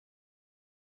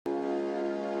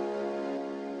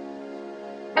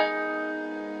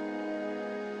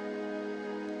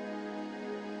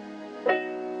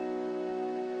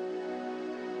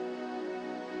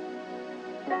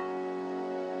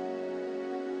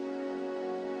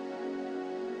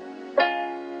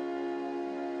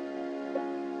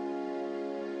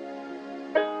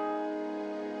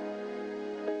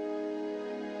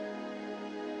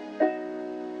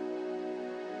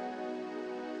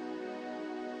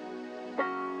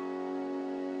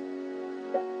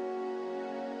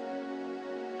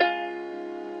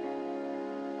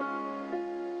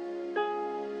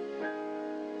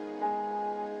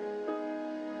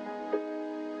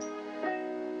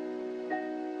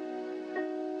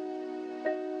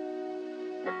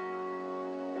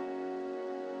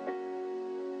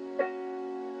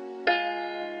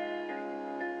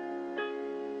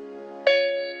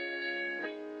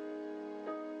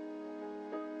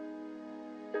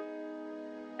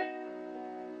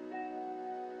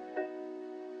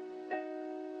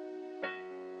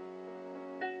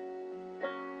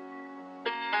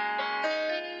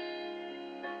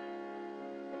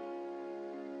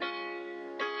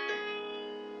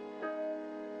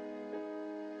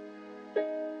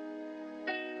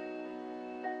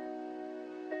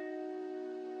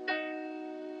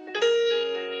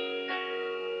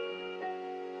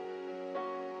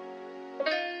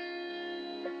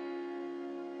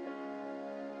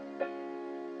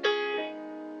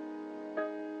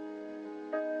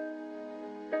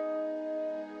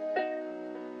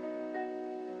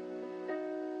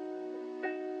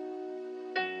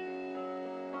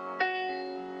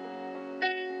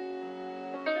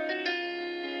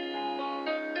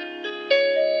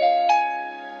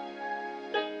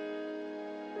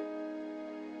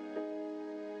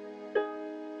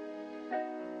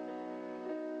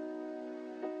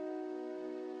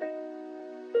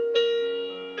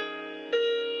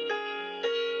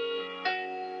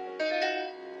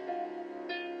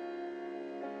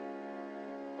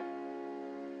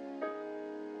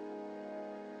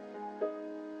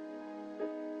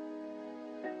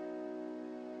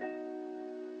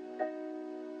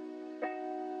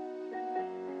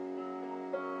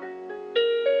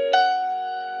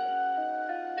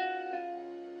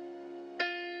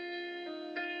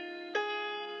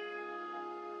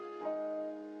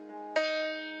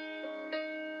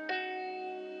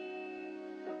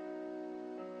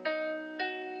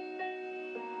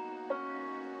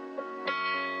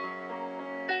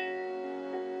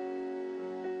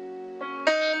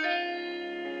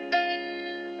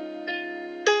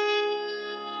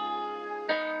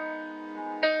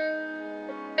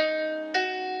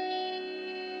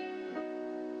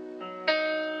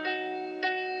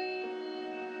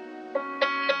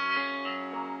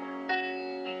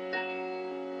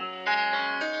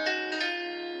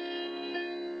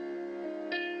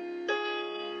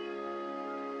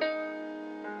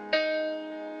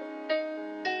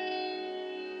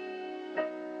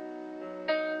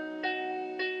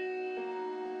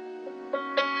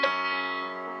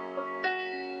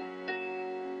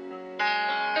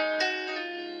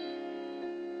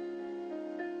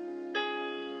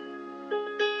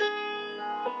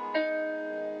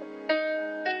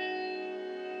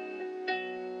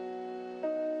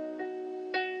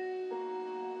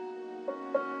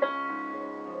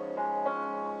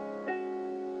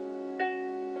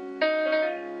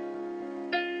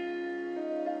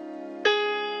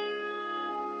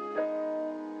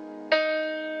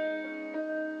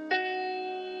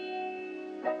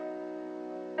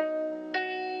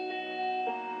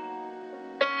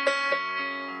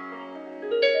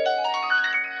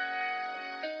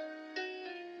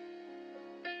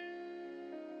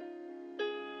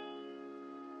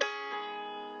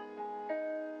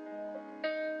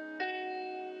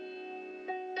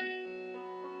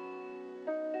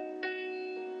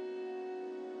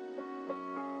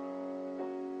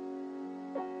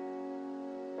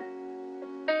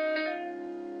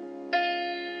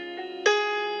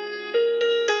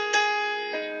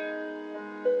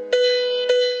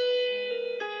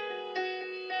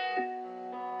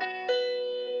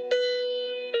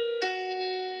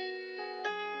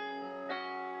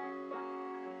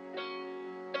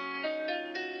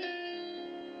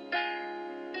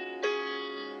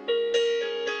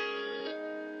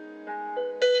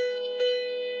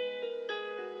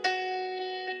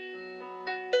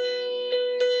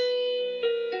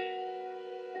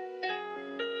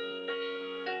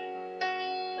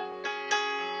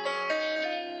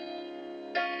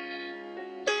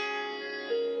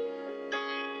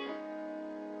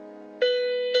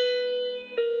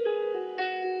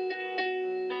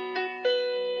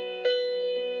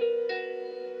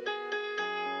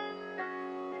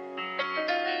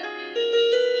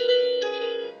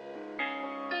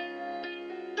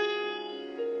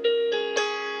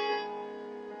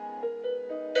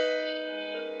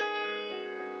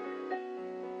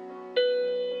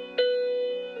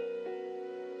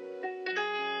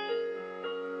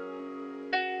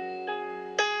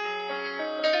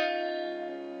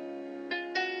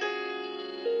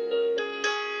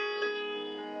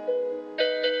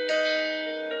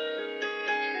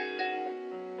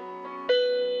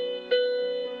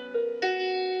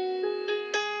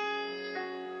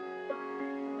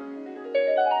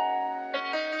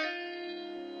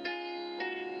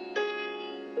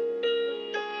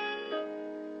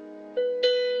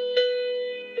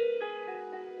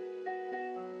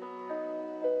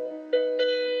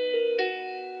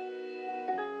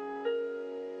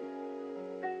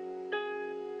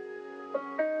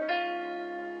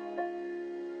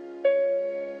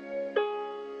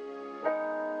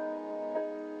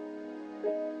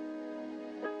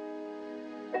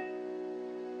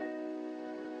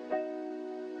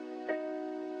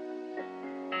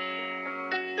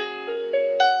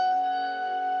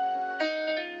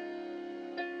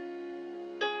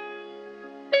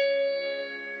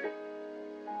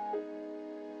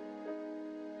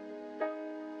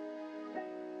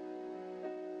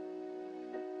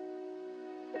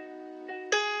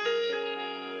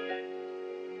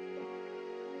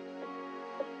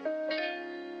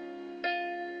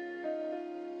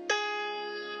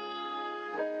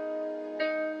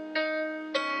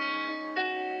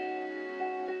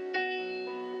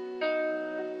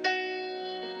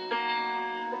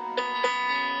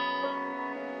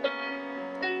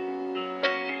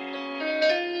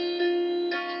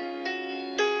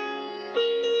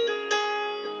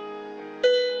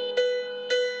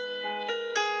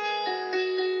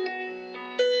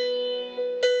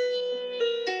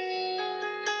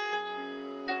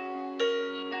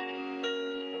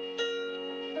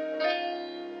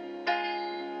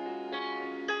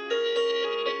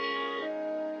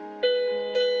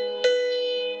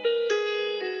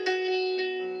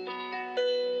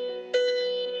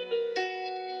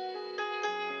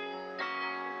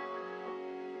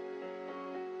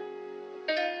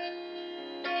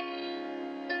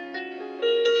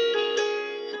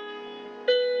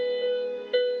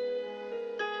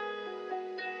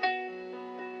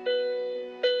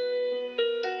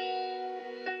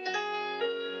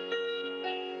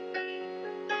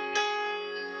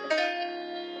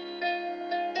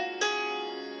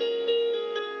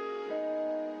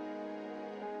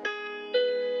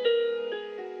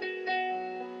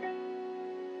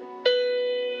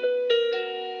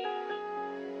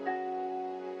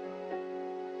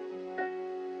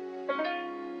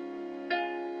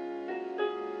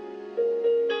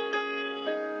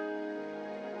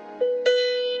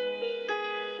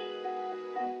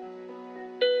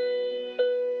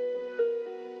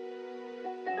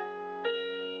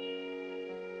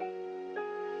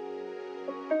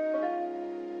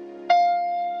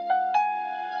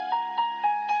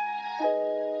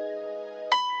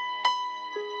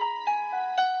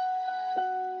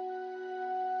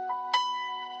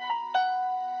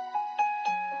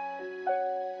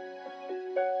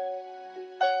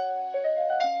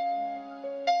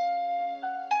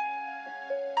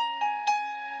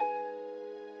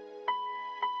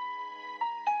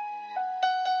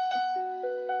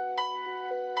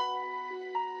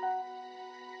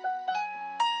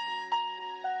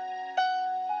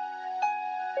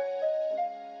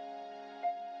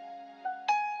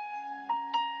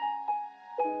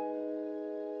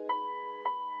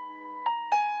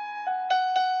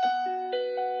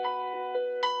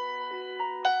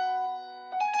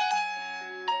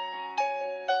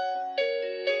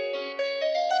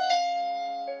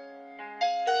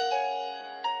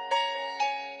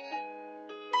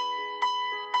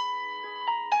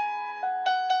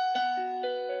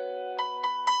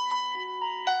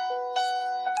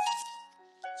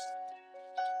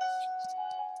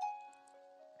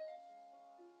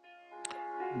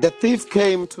The thief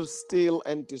came to steal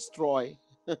and destroy.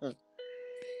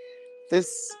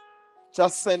 This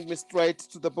just sent me straight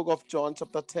to the book of John,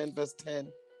 chapter 10, verse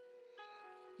 10.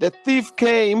 The thief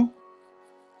came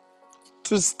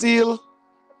to steal,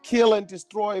 kill, and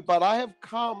destroy, but I have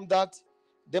come that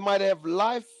they might have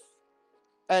life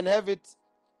and have it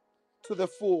to the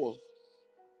full.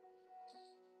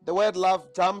 The word love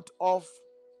jumped off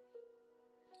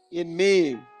in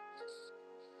me,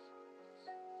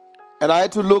 and I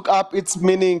had to look up its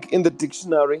meaning in the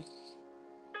dictionary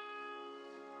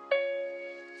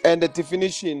and the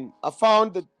definition. I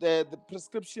found that the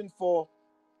prescription for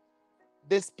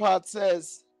this part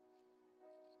says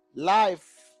life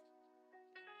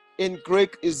in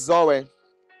Greek is zoe,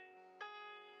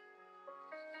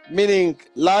 meaning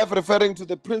life referring to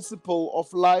the principle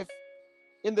of life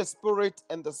in the spirit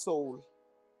and the soul.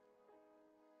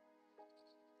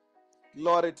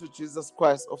 Glory to Jesus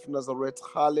Christ of Nazareth.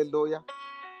 Hallelujah.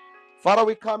 Father,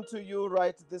 we come to you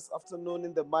right this afternoon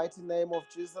in the mighty name of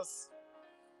Jesus.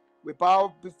 We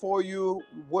bow before you.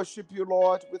 We worship you,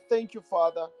 Lord. We thank you,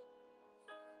 Father.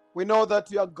 We know that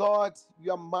you are God.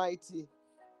 You are mighty.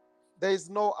 There is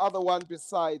no other one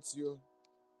besides you.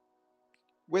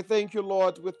 We thank you,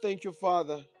 Lord. We thank you,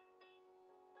 Father.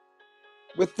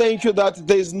 We thank you that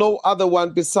there is no other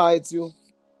one besides you.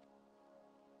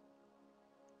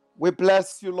 We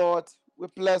bless you, Lord. We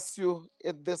bless you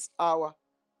in this hour.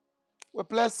 We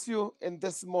bless you in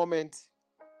this moment.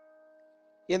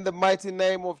 In the mighty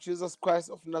name of Jesus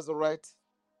Christ of Nazareth.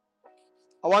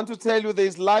 I want to tell you there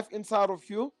is life inside of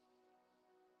you.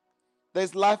 There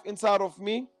is life inside of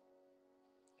me.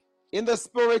 In the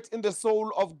spirit, in the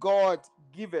soul of God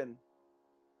given.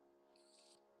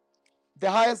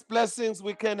 The highest blessings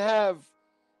we can have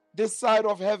this side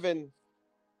of heaven.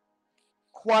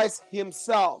 Christ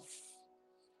himself.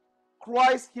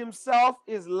 Christ himself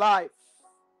is life.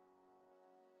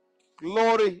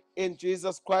 Glory in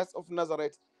Jesus Christ of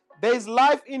Nazareth. There is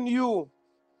life in you.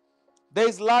 There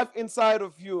is life inside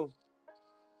of you.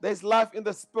 There is life in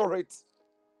the spirit.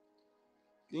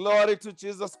 Glory to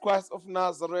Jesus Christ of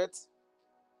Nazareth.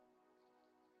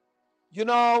 You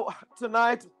know,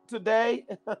 today,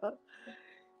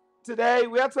 today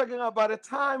we are talking about a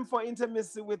time for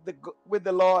intimacy with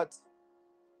the Lord.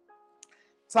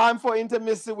 Time for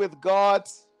intimacy with God.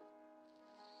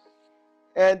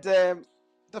 And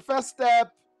the first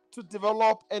step to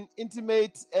develop an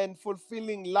intimate and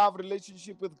fulfilling love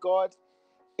relationship with God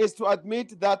is to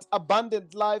admit that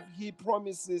abundant life he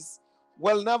promises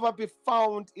will never be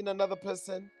found in another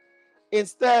person.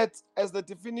 Instead, as the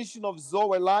definition of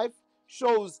Zoe life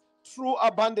shows, true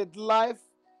abundant life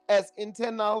as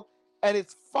internal and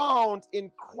it's found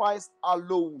in Christ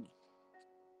alone.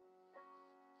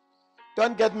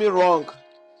 Don't get me wrong.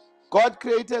 God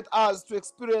created us to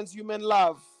experience human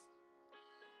love,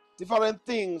 different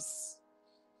things.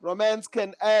 Romance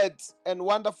can add and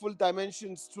wonderful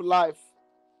dimensions to life.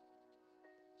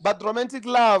 But romantic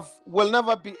love will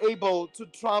never be able to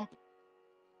trump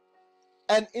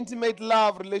an intimate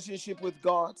love relationship with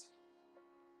God.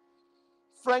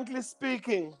 Frankly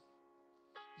speaking,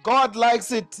 God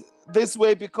likes it this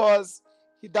way because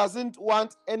he doesn't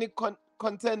want any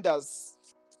contenders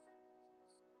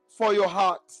for your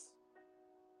heart.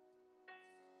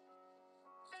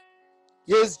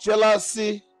 He has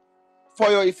jealousy for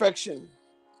your affection.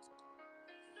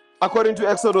 According to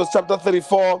Exodus chapter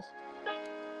 34,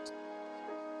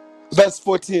 verse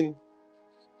 14.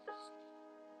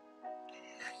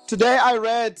 Today I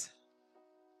read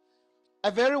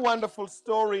a very wonderful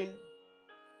story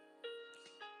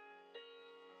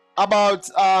about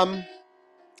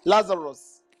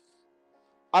Lazarus.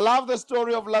 I love the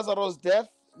story of Lazarus' death,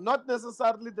 not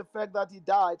necessarily the fact that he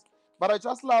died, but I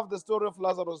just love the story of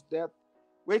Lazarus' death,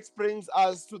 which brings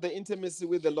us to the intimacy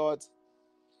with the Lord.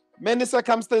 Many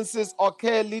circumstances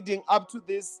occur leading up to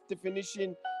this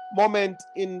definition moment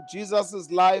in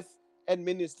Jesus' life and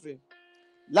ministry.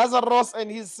 Lazarus and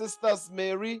his sisters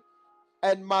Mary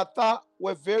and Martha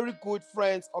were very good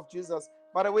friends of Jesus.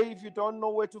 By the way, if you don't know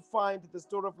where to find the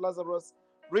story of Lazarus,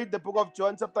 read the book of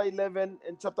John chapter 11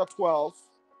 and chapter 12.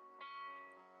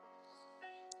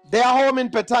 Their home in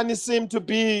Bethany seemed to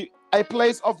be a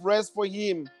place of rest for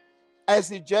him as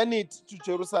he journeyed to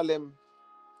Jerusalem.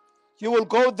 He will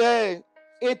go there,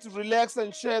 eat, relax,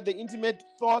 and share the intimate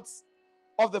thoughts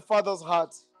of the Father's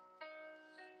heart.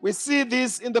 We see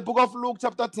this in the book of Luke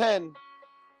chapter 10,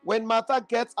 when Martha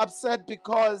gets upset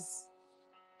because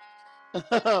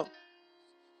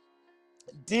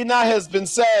dinner has been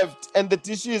served and the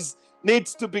dishes need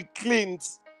to be cleaned.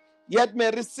 Yet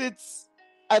Mary sits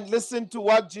and listens to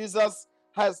what Jesus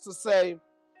has to say.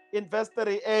 in verse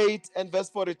 38 and verse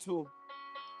 42.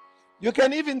 You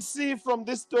can even see from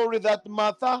this story that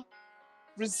Martha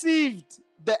received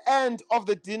the end of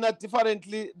the dinner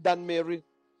differently than Mary.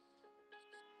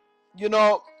 You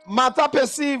know, Martha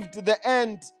perceived the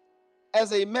end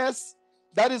as a mess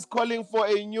that is calling for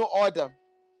a new order.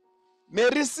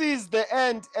 Mary sees the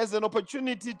end as an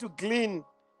opportunity to glean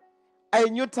a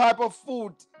new type of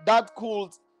food that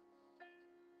could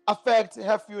affect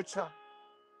her future.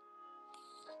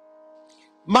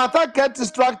 Martha gets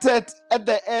distracted at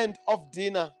the end of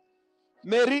dinner.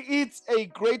 Mary eats a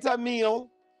greater meal,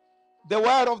 the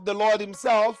word of the Lord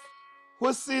himself,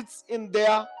 who sits in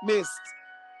their midst.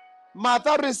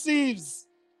 Martha receives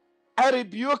a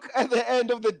rebuke at the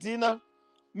end of the dinner.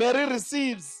 Mary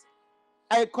receives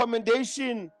a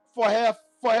commendation for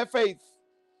her faith.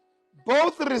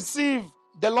 Both receive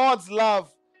the Lord's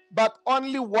love, but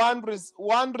only one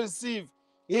receive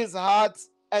his heart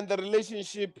and the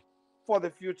relationship for the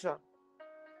future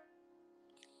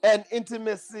and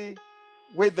intimacy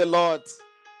with the Lord.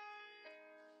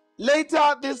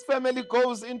 Later, this family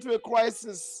goes into a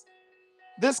crisis.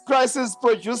 This crisis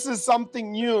produces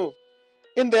something new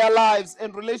in their lives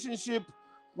and relationship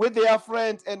with their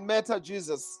friend and mentor,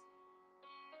 Jesus.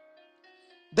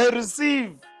 They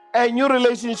receive a new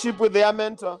relationship with their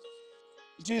mentor,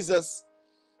 Jesus.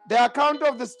 The account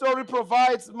of the story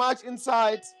provides much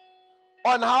insight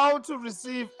on how to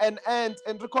receive an end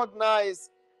and recognize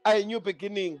a new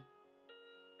beginning.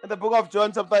 In the book of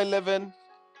John, chapter 11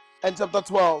 and chapter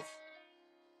 12.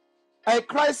 A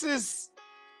crisis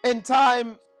in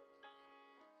time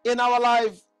in our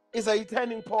life is a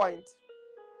turning point.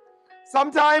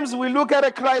 Sometimes we look at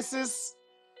a crisis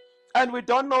and we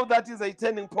don't know that is a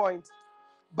turning point.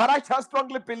 But I just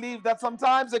strongly believe that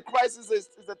sometimes a crisis is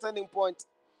a turning point.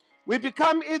 We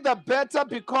become either better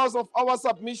because of our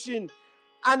submission,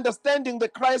 understanding the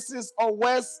crisis, or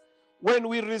worse, when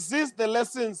we resist the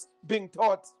lessons being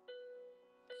taught.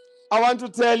 I want to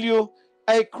tell you,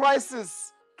 a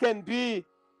crisis can be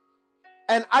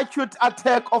an acute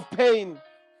attack of pain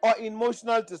or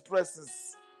emotional distresses.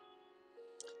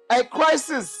 A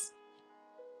crisis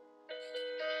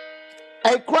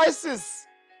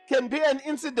can be an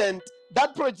incident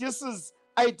that produces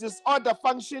a disorder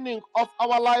functioning of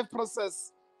our life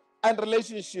process and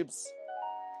relationships.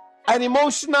 An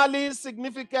emotionally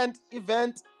significant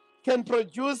event can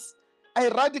produce a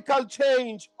radical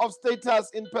change of status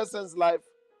in person's life.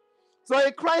 So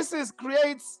a crisis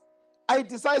creates a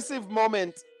decisive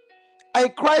moment. A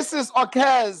crisis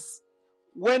occurs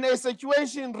when a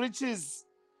situation reaches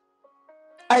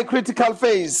a critical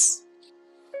phase.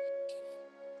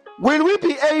 Will we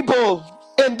be able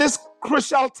in this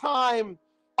crucial time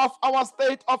of our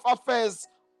state of affairs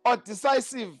or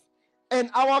decisive in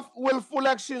our willful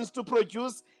actions to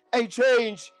produce a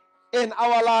change in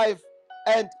our life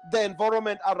and the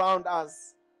environment around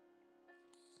us?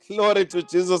 Glory to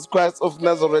Jesus Christ of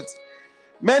Nazareth.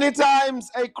 Many times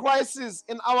a crisis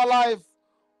in our life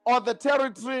or the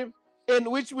territory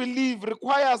in which we live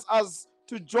requires us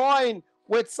to join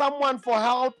with someone for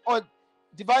help or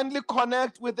divinely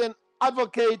connect with an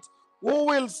advocate who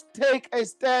will take a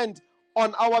stand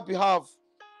on our behalf.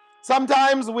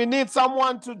 Sometimes we need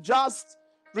someone to just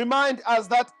remind us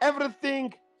that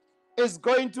everything is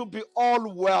going to be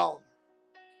all well.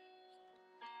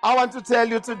 I want to tell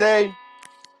you today,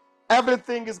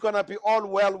 everything is going to be all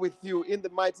well with you in the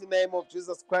mighty name of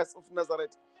Jesus Christ of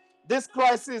Nazareth. This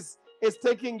crisis is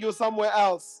taking you somewhere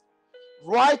else.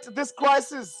 Right? This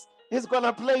crisis is going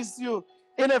to place you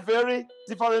in a very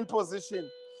different position.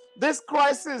 This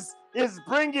crisis is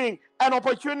bringing an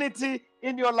opportunity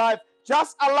in your life.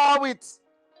 Just allow it.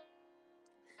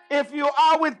 If you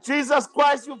are with Jesus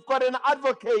Christ, you've got an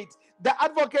advocate. The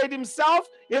advocate himself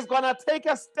is going to take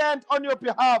a stand on your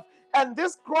behalf. And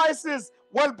this crisis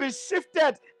will be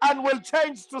shifted and will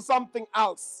change to something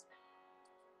else.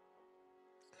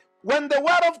 When the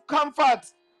word of comfort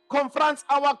confronts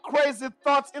our crazy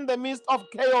thoughts in the midst of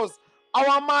chaos,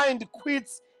 our mind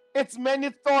quits its many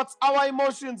thoughts, our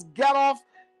emotions get off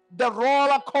the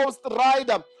roller coaster ride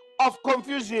of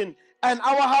confusion, and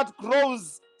our heart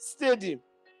grows steady.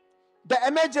 The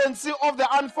emergency of the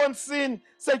unforeseen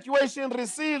situation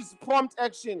receives prompt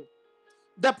action.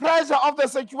 The pressure of the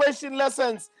situation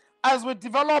lessens as we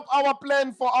develop our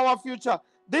plan for our future.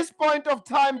 This point of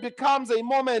time becomes a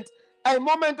moment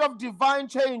of divine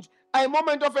change, a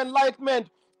moment of enlightenment,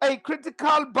 a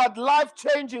critical but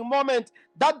life-changing moment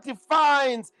that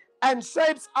defines and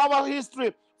shapes our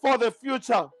history for the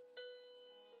future.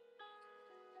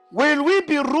 Will we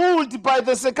be ruled by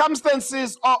the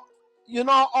circumstances or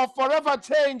forever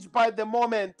changed by the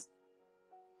moment?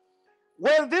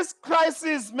 Will this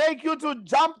crisis make you to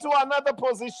jump to another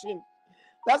position?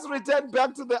 Let's return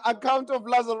back to the account of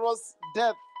Lazarus'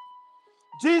 death.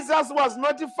 Jesus was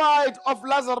notified of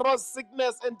Lazarus'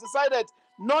 sickness and decided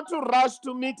not to rush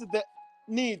to meet the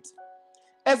need.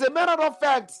 As a matter of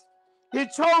fact, he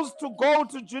chose to go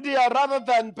to Judea rather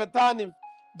than Bethany,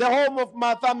 the home of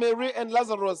Martha, Mary, and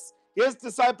Lazarus. His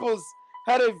disciples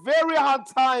had a very hard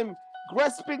time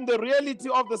grasping the reality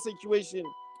of the situation.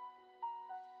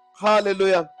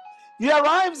 Hallelujah. He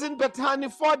arrives in Bethany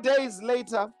 4 days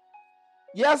later.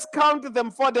 Yes, count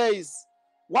them, 4 days.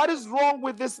 What is wrong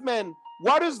with this man?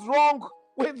 What is wrong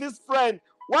with this friend?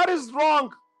 What is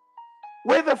wrong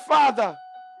with the father?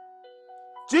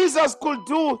 Jesus could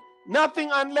do nothing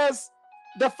unless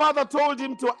the Father told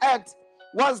him to act.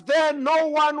 Was there no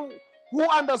one who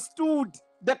understood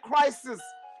the crisis?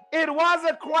 It was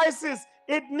a crisis.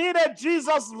 It needed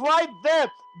Jesus right there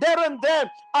and there,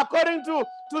 according to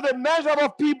the measure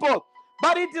of people.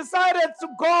 But he decided to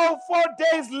go 4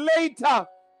 days later.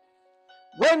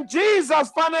 When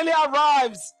Jesus finally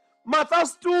arrives, Martha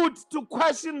stood to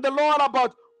question the Lord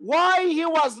about why he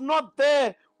was not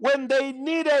there when they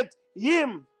needed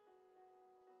him.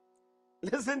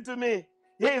 Listen to me.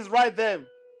 He is right there.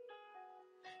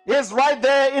 He's right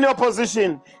there in your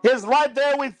position. He's right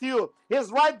there with you.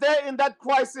 He's right there in that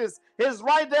crisis. He's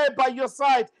right there by your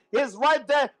side. He's right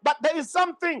there. But there is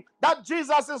something that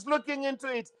Jesus is looking into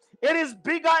it. It is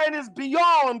bigger and is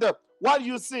beyond what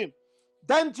you see.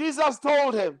 Then Jesus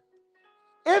told him,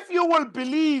 if you will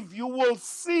believe, you will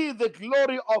see the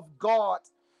glory of God.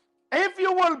 If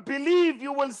you will believe,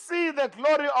 you will see the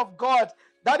glory of God.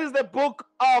 That is the book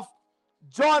of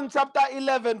John chapter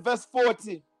 11, verse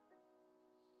 40.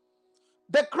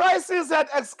 The crisis had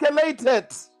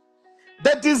escalated.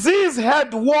 The disease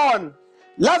had won.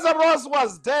 Lazarus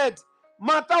was dead.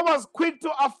 Martha was quick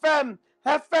to affirm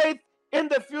her faith in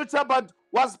the future, but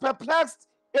was perplexed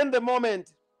in the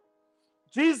moment.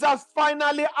 Jesus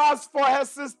finally asked for her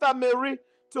sister Mary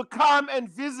to come and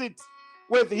visit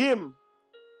with him.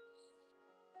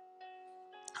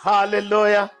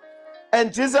 Hallelujah.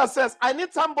 And Jesus says, I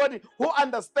need somebody who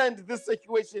understands this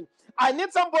situation. I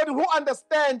need somebody who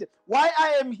understands why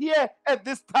I am here at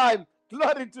this time.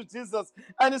 Glory to Jesus.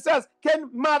 And he says,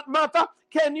 Martha,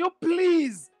 can you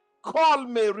please call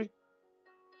Mary?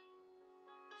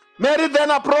 Mary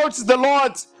then approached the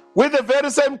Lord with the very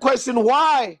same question,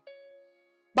 why?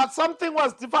 But something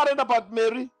was different about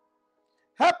Mary.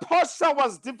 Her posture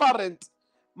was different.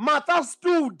 Martha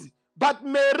stood, but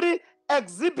Mary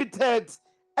exhibited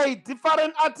a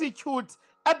different attitude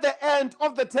at the end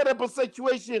of the terrible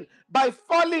situation by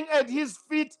falling at his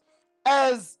feet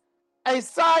as a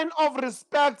sign of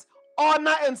respect,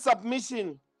 honor, and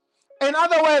submission. In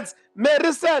other words,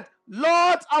 Mary said,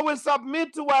 Lord, I will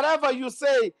submit to whatever you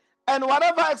say and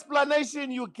whatever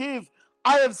explanation you give.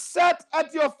 I have sat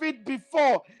at your feet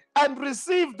before and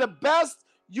received the best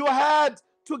you had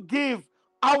to give.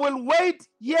 I will wait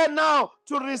here now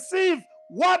to receive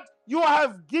what you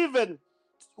have given,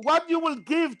 what you will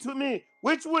give to me,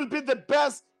 which will be the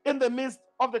best in the midst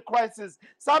of the crisis.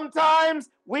 Sometimes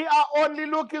we are only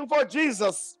looking for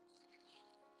Jesus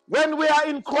when we are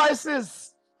in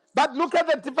crisis. But look at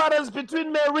the difference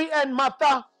between Mary and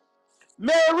Martha.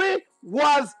 Mary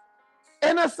was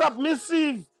in a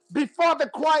submissive before the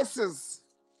crisis.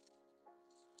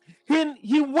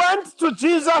 He went to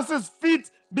Jesus'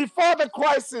 feet before the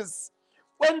crisis.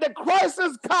 When the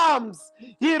crisis comes,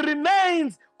 he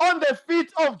remains on the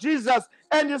feet of Jesus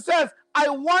and he says, I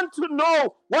want to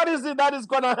know what is it that is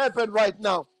going to happen right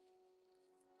now.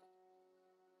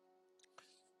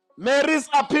 Mary's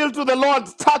appeal to the Lord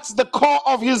touched the core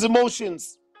of his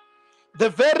emotions, the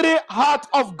very heart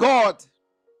of God.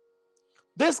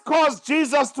 This caused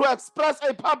Jesus to express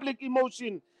a public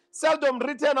emotion, seldom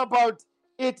written about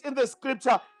it in the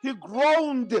scripture. He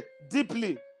groaned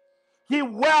deeply. He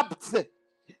wept.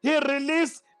 He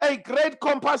released a great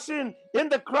compassion in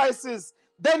the crisis.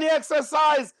 Then he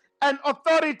exercised an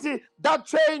authority that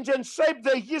changed and shaped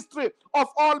the history of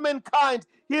all mankind.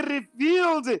 He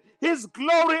revealed his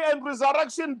glory and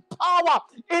resurrection power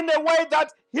in a way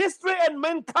that history and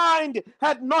mankind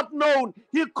had not known.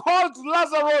 He called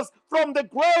Lazarus from the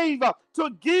grave to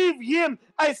give him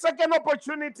a second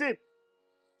opportunity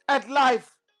at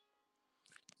life.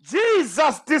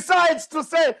 Jesus decides to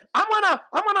say, I'm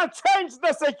gonna change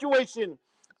the situation.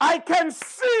 I can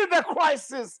see the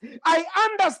crisis. I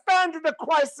understand the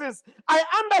crisis. I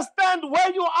understand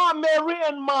where you are, Mary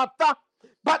and Martha,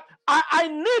 but I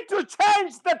need to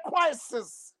change the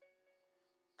crisis.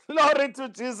 Glory to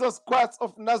Jesus Christ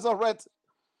of Nazareth.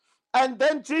 And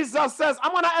then Jesus says,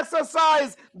 I'm going to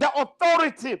exercise the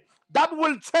authority that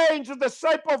will change the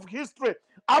shape of history.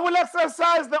 I will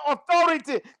exercise the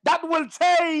authority that will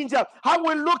change how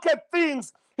we look at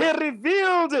things. He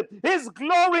revealed his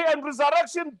glory and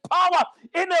resurrection power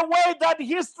in a way that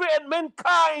history and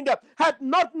mankind had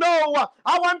not known.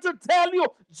 I want to tell you,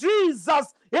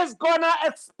 Jesus is gonna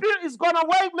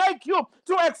make you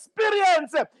to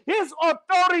experience his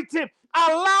authority.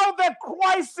 Allow the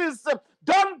crisis.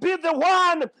 Don't be the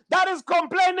one that is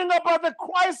complaining about the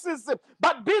crisis,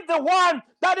 but be the one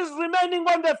that is remaining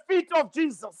on the feet of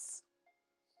Jesus.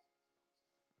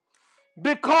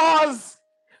 Because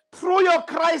through your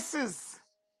crisis,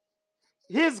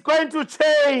 he's going to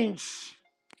change.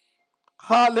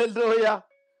 Hallelujah.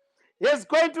 He's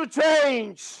going to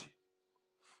change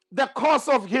the course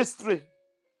of history.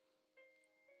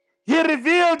 He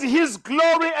revealed his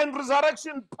glory and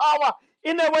resurrection power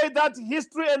in a way that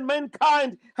history and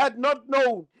mankind had not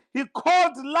known. He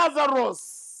called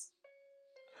Lazarus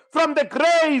from the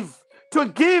grave to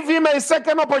give him a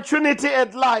second opportunity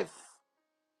at life.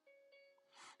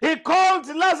 He called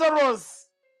Lazarus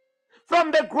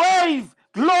from the grave.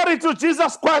 Glory to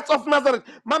Jesus Christ of Nazareth.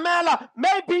 Mamela,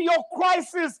 maybe your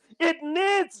crisis, it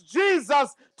needs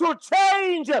Jesus to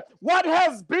change what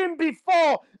has been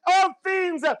before. All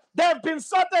things, they have been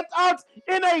sorted out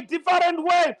in a different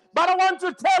way. But I want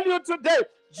to tell you today,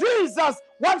 Jesus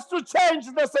wants to change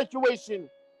the situation.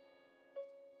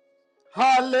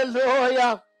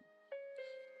 Hallelujah.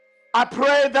 I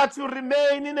pray that you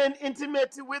remain in an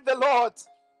intimacy with the Lord.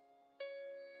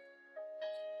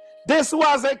 This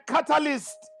was a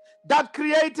catalyst that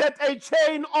created a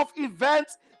chain of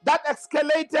events that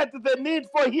escalated the need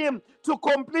for him to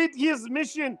complete his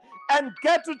mission and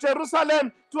get to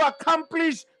Jerusalem to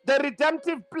accomplish the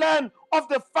redemptive plan of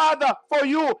the Father for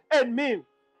you and me.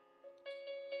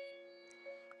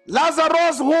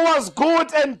 Lazarus, who was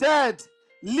good and dead,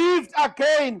 lived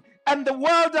again, and the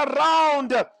world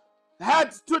around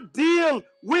had to deal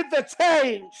with the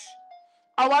change.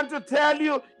 I want to tell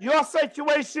you, your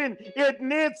situation, it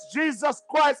needs Jesus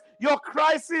Christ. Your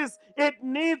crisis, it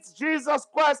needs Jesus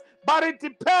Christ. But it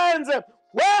depends.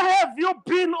 Where have you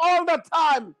been all the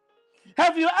time?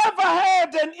 Have you ever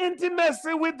had an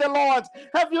intimacy with the Lord?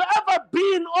 Have you ever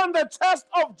been on the chest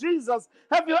of Jesus?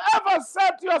 Have you ever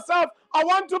said to yourself, I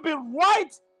want to be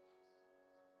right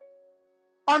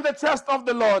on the chest of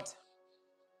the Lord?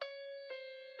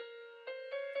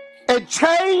 It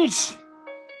changed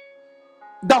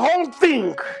the whole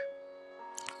thing.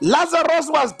 Lazarus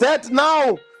was dead,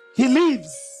 now he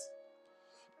lives.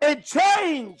 It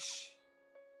changed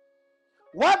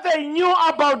what they knew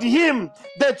about him.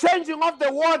 The changing of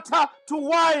the water to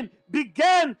wine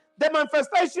began the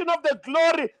manifestation of the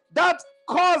glory that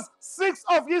caused 6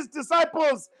 of his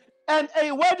disciples and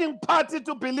a wedding party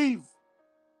to believe.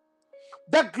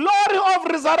 The glory of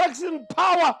resurrection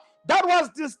power that was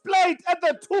displayed at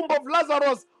the tomb of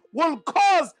Lazarus will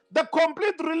cause the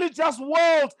complete religious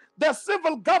world, the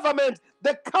civil government,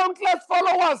 the countless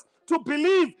followers to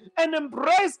believe and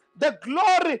embrace the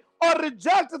glory or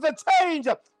reject the change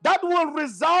that will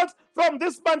result from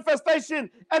this manifestation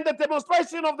and the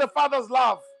demonstration of the Father's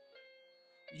love.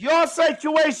 Your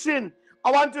situation,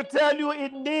 I want to tell you,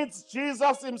 it needs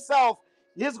Jesus himself.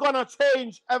 He's going to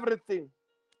change everything.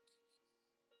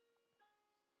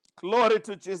 Glory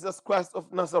to Jesus Christ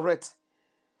of Nazareth.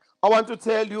 I want to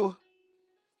tell you,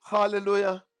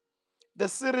 hallelujah, the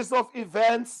series of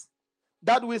events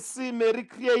that we see Mary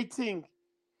creating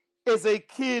is a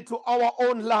key to our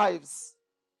own lives.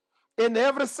 In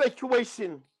every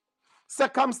situation,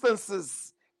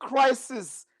 circumstances,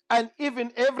 crisis, and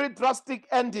even every drastic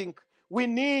ending, we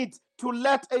need to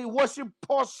let a worship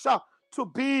posture to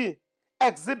be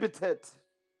exhibited.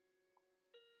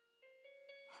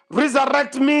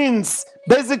 Resurrect means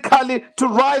basically to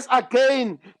rise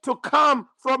again, to come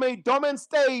from a dormant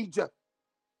stage.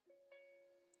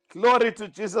 Glory to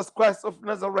Jesus Christ of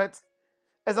Nazareth.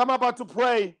 As I'm about to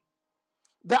pray,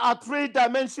 there are 3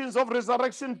 dimensions of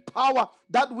resurrection power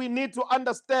that we need to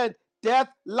understand: death,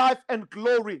 life, and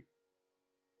glory.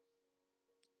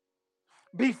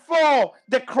 Before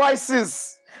the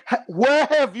crisis, where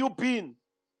have you been?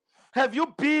 Have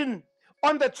you been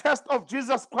on the chest of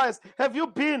Jesus Christ? Have you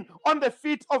been on the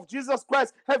feet of Jesus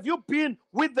Christ? Have you been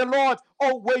with the Lord,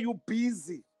 or were you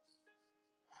busy?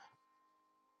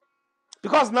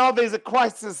 Because now there's a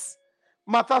crisis.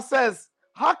 Martha says,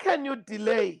 how can you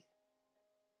delay?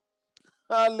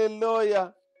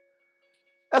 Hallelujah.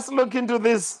 Let's look into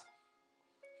this.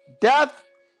 Death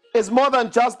is more than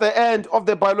just the end of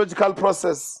the biological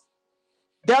process.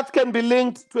 Death can be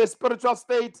linked to a spiritual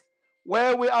state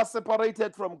where we are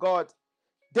separated from God.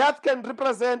 Death can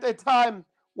represent a time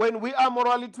when we are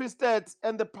morally twisted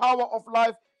and the power of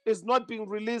life is not being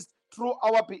released through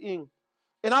our being.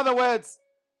 In other words,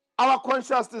 our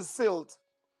conscience is sealed.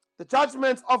 The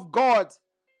judgments of God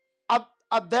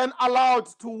are then allowed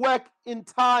to work in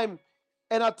time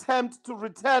and attempt to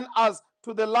return us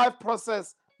to the life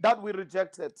process that we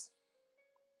rejected.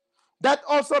 That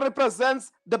also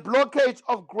represents the blockage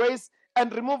of grace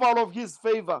and removal of his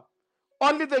favor.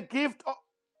 Only the gift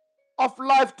of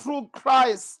life through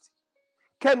Christ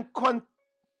can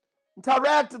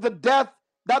counteract the death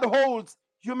that holds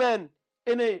human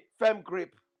in a firm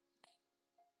grip.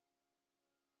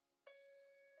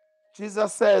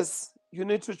 Jesus says, you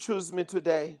need to choose me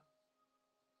today.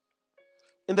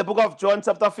 In the book of John,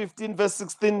 chapter 15, verse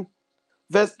 16,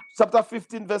 chapter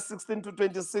 15, verse 16 to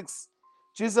 26,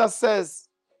 Jesus says,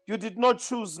 you did not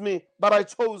choose me, but I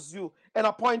chose you and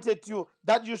appointed you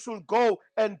that you should go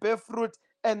and bear fruit,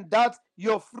 and that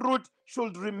your fruit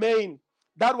should remain.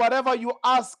 That whatever you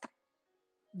ask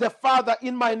the Father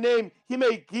in my name, he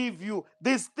may give you.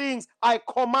 These things I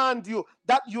command you,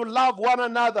 that you love one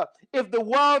another. If the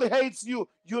world hates you,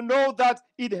 you know that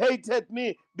it hated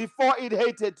me before it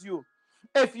hated you.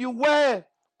 If you were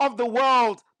of the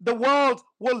world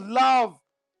will love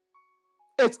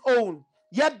its own.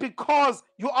 Yet because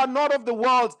you are not of the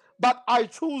world, but I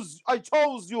chose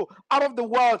you out of the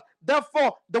world,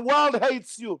 therefore the world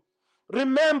hates you.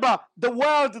 Remember the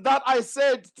word that I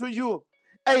said to you.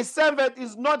 A servant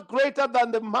is not greater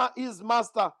than his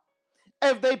master.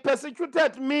 If they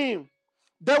persecuted me,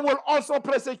 they will also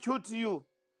persecute you.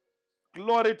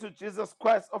 Glory to Jesus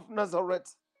Christ of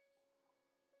Nazareth.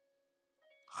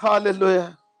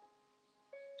 Hallelujah.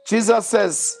 Jesus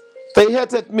says, they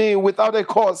hated me without a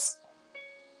cause.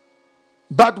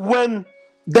 But when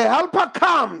the helper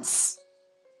comes,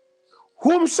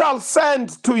 whom shall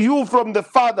send to you from the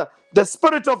Father, the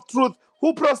Spirit of truth,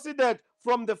 who proceeded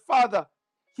from the Father,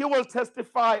 he will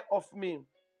testify of me.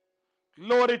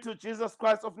 Glory to Jesus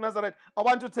Christ of Nazareth. I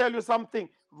want to tell you something.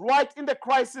 Right in the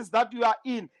crisis that you are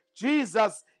in,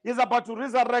 Jesus is about to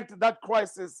resurrect that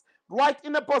crisis. Right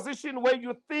in a position where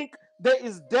you think there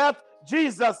is death,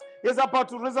 Jesus is about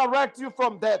to resurrect you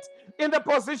from death. In the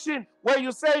position where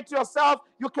you say to yourself,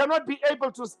 you cannot be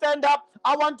able to stand up,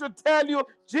 I want to tell you,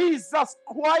 Jesus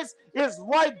Christ is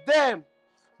right there.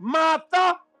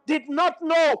 Martha did not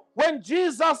know when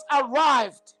Jesus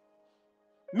arrived.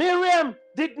 Miriam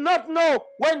did not know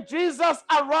when Jesus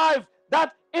arrived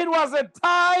that it was a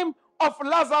time of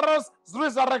Lazarus'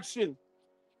 resurrection.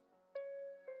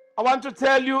 I want to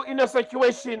tell you, in a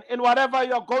situation, in whatever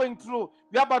you're going through,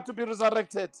 you're about to be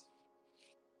resurrected.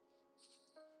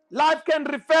 Life can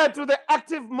refer to the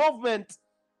active movement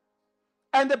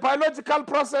and the biological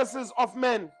processes of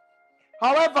men.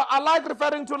 However, I like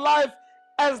referring to life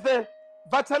as the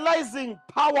vitalizing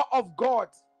power of God.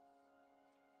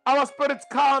 Our spirit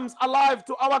comes alive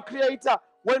to our Creator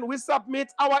when we submit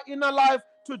our inner life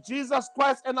to Jesus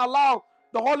Christ and allow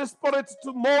the Holy Spirit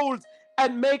to mold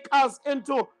and make us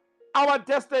into our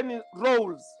destiny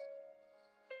roles.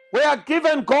 We are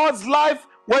given God's life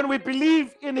when we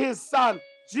believe in His Son,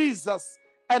 Jesus,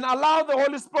 and allow the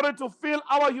Holy Spirit to fill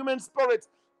our human spirit,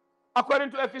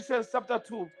 according to Ephesians chapter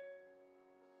 2.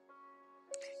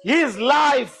 His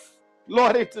life,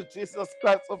 glory to Jesus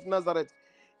Christ of Nazareth,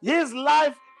 His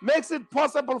life makes it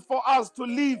possible for us to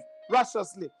live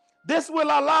righteously. This will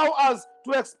allow us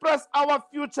to express our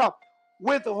future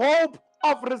with hope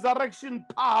of resurrection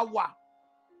power.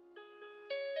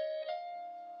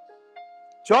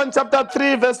 John chapter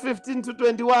 3, verse 15 to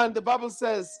 21, the Bible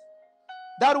says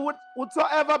that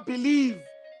whosoever believe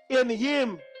in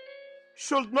him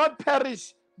should not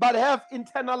perish but have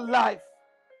eternal life.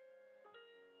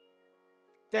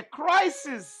 The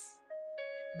crisis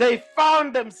they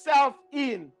found themselves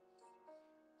in,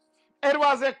 it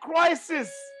was a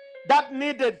crisis that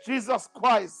needed Jesus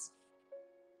Christ.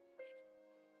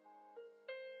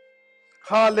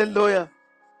 Hallelujah.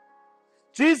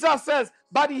 Jesus says,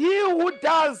 but he who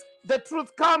does the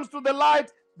truth comes to the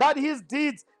light, that his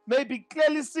deeds may be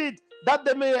clearly seen, that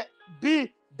they may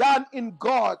be done in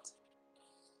God.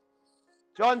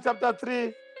 John chapter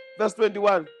 3, verse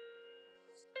 21.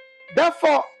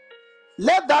 Therefore,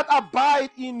 let that abide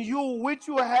in you which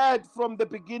you heard from the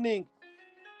beginning.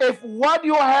 If what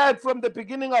you heard from the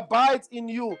beginning abides in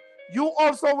you, you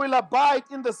also will abide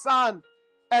in the Son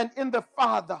and in the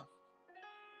Father.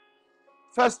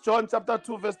 1 John chapter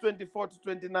 2, verse 24 to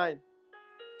 29.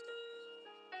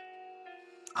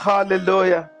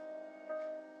 Hallelujah.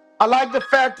 I like the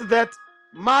fact that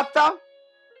Martha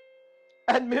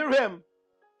and Miriam,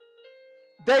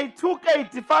 they took a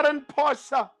different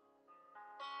posture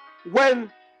when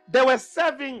they were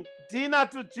serving dinner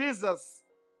to Jesus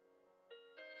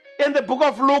in the book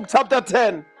of Luke chapter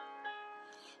 10.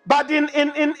 But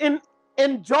in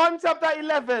John chapter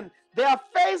 11, they are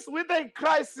faced with a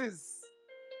crisis.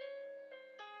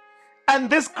 And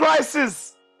this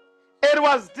crisis, it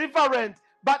was different,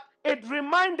 but it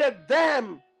reminded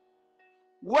them,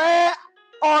 where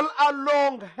all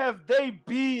along have they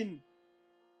been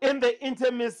in the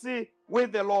intimacy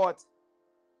with the Lord?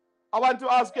 I want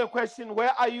to ask you a question.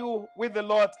 Where are you with the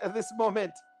Lord at this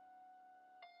moment?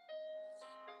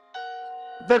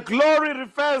 The glory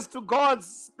refers to God's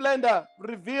splendor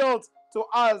revealed to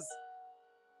us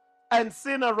and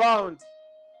seen around.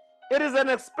 It is an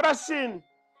expression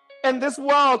in this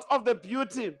world of the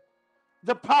beauty,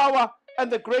 the power,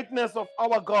 and the greatness of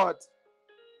our God.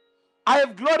 I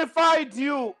have glorified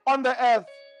you on the earth.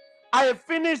 I have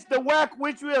finished the work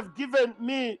which you have given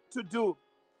me to do.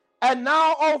 And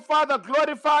now, O Father,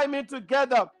 glorify me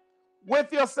together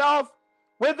with yourself,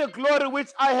 with the glory which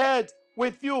I had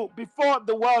with you before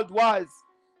the world was.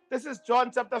 This is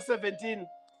John chapter 17,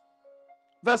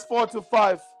 verse 4 to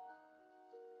 5.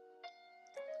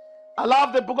 I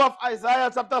love the book of Isaiah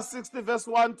chapter 60, verse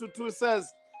 1 to 2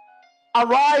 says,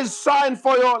 Arise, shine,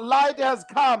 for your light has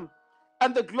come,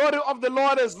 and the glory of the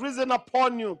Lord has risen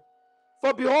upon you.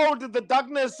 For behold, the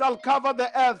darkness shall cover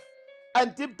the earth,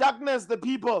 and deep darkness the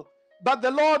people. But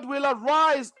the Lord will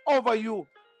arise over you,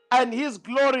 and his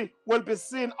glory will be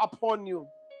seen upon you.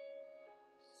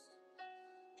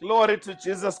 Glory to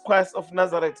Jesus Christ of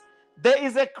Nazareth. There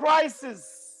is a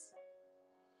crisis,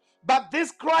 but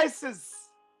this crisis,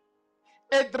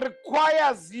 it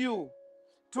requires you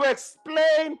to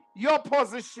explain your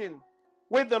position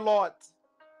with the Lord.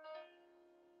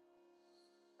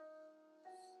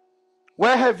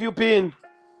 Where have you been?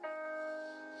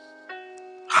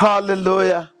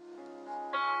 Hallelujah.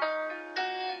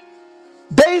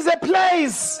 There is a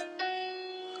place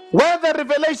where the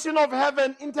revelation of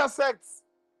heaven intersects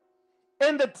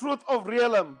in the truth of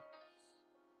realm.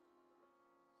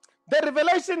 The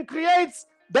revelation creates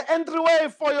the entryway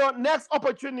for your next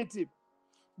opportunity.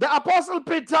 The Apostle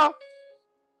Peter,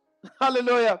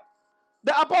 hallelujah,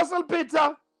 the Apostle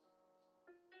Peter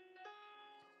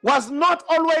was not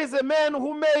always a man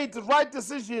who made the right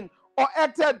decision or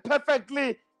acted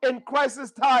perfectly in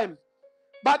crisis time,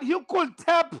 but he could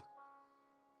tap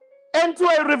into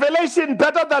a revelation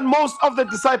better than most of the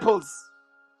disciples.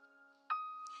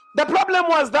 The problem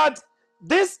was that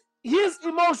his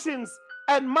emotions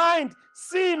and mind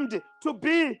seemed to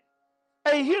be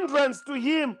a hindrance to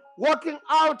him working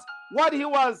out what he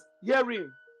was hearing.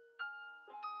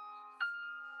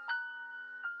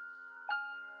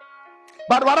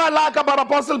 But what I like about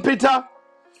Apostle Peter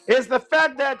is the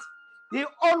fact that he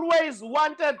always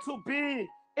wanted to be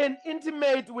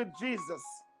intimate with Jesus.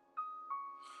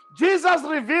 Jesus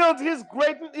revealed his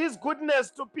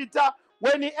goodness to Peter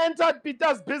when he entered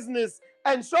Peter's business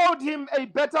and showed him a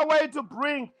better way to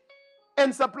bring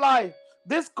and supply.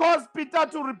 This caused Peter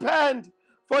to repent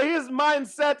for his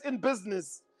mindset in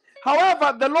business.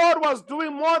 However, the Lord was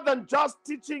doing more than just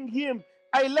teaching him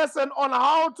a lesson on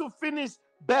how to finish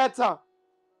better.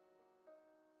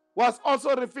 Was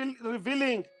also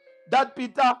revealing that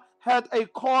Peter had a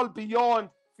call beyond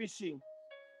fishing.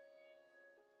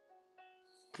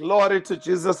 Glory to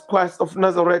Jesus Christ of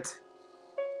Nazareth.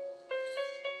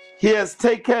 He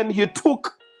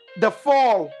took the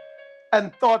fall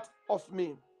and thought of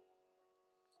me.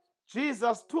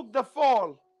 Jesus took the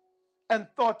fall and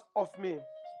thought of me.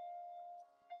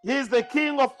 He is the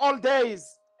King of all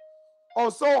days,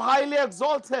 also highly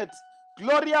exalted,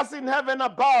 glorious in heaven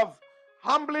above.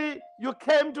 Humbly you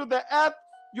came to the earth,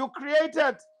 you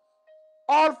created,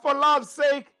 all for love's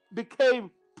sake became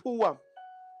poor.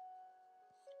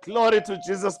 Glory to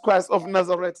Jesus Christ of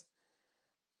Nazareth.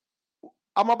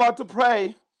 I'm about to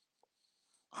pray.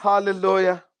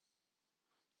 Hallelujah.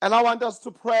 And I want us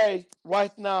to pray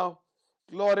right now.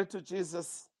 Glory to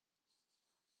Jesus.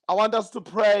 I want us to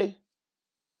pray.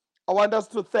 I want us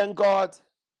to thank God.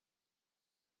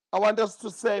 I want us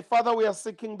to say, Father, we are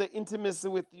seeking the intimacy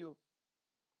with you.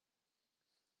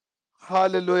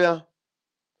 Hallelujah.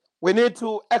 We need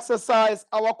to exercise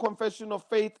our confession of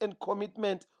faith and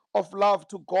commitment of love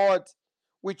to God.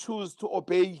 We choose to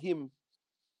obey him.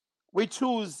 We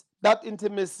choose that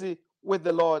intimacy with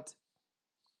the Lord.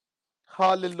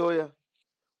 Hallelujah.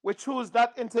 We choose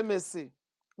that intimacy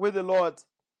with the Lord.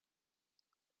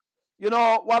 You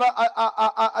know what?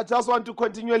 I just want to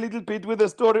continue a little bit with the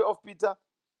story of Peter.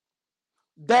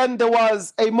 Then there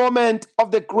was a moment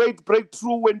of the great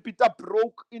breakthrough when Peter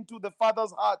broke into the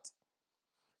Father's heart.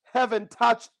 Heaven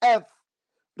touched earth.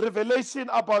 Revelation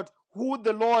about who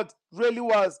the Lord really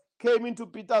was came into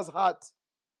Peter's heart.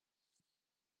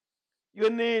 You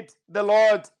need the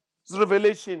Lord's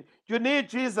revelation. You need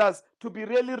Jesus to be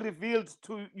really revealed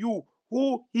to you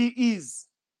who he is.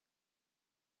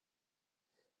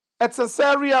 At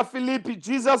Caesarea Philippi,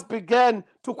 Jesus began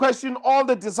to question all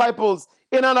the disciples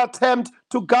in an attempt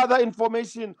to gather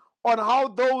information on how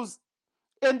those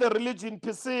in the religion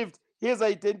perceived his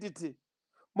identity.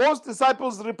 Most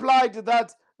disciples replied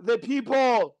that the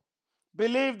people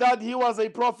believed that he was a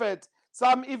prophet.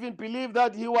 Some even believed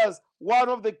that he was one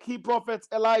of the key prophets,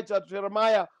 Elijah,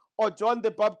 Jeremiah, or John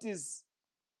the Baptist.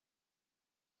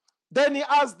 Then he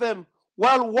asked them,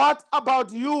 well, what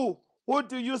about you? Who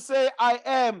do you say I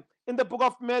am? In the book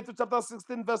of Matthew, chapter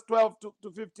 16, verse 12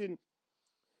 to 15.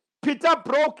 Peter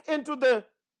broke into the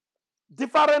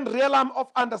different realm of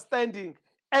understanding.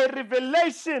 A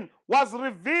revelation was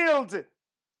revealed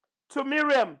to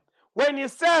Miriam when he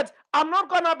said, I'm not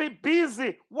going to be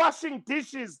busy washing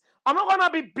dishes. I'm not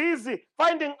going to be busy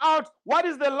finding out what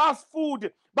is the last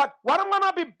food. But what I'm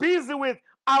going to be busy with,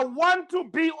 I want to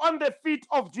be on the feet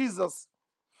of Jesus.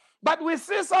 But we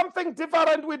see something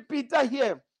different with Peter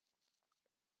here.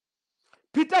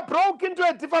 Peter broke into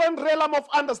a different realm of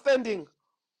understanding.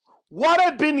 What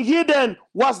had been hidden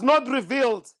was not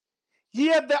revealed. He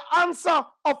had the answer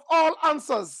of all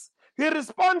answers. He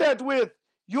responded with,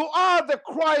 you are the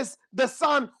Christ, the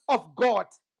Son of God.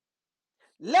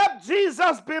 Let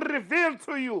Jesus be revealed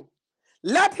to you.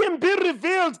 Let him be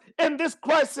revealed in this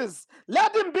crisis.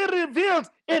 Let him be revealed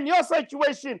in your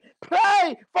situation.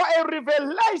 Pray for a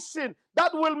revelation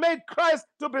that will make Christ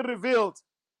to be revealed.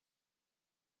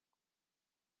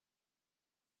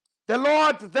 The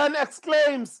Lord then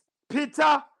exclaims,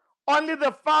 Peter, only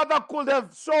the Father could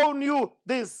have shown you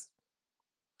this.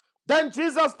 Then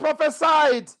Jesus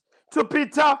prophesied to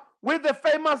Peter with the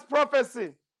famous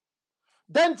prophecy.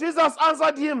 Then Jesus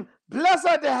answered him,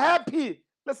 blessed, happy,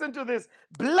 listen to this,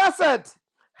 blessed,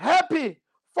 happy,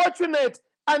 fortunate,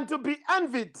 and to be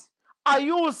envied are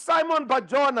you, Simon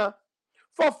Bar-Jonah,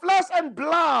 for flesh and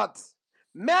blood,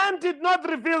 man did not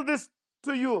reveal this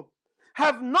to you,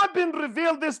 have not been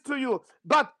revealed this to you,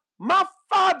 but my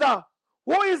Father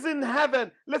who is in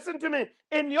heaven. Listen to me.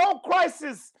 In your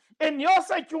crisis, in your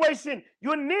situation,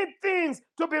 you need things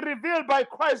to be revealed by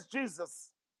Christ Jesus.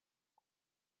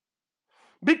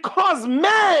 Because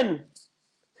man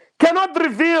cannot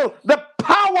reveal the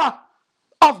power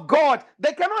of God.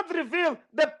 They cannot reveal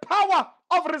the power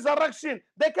of resurrection.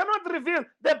 They cannot reveal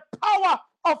the power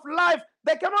of life.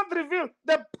 They cannot reveal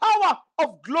the power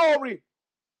of glory.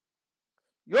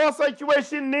 Your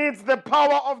situation needs the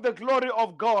power of the glory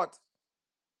of God.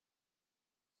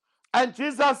 And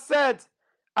Jesus said,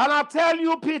 and I tell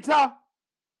you, Peter,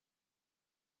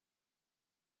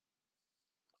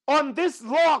 on this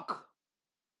rock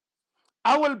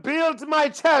I will build my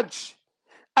church,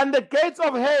 and the gates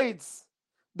of Hades,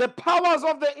 the powers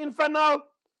of the infernal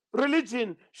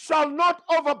religion, shall not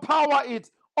overpower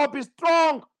it or be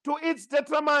strong to its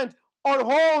detriment or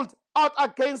hold out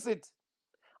against it.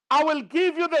 I will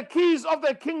give you the keys of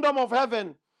the kingdom of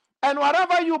heaven, and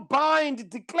whatever you bind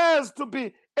declares to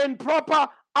be improper,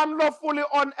 unlawfully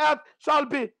on earth shall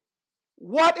be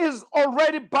what is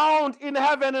already bound in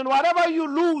heaven, and whatever you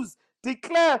loose,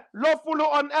 declare lawfully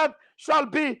on earth shall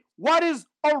be what is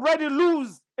already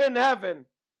loose in heaven.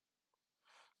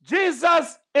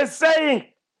 Jesus is saying,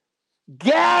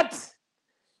 get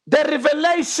the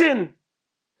revelation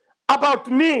about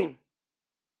me.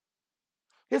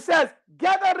 He says,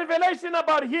 get a revelation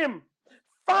about him.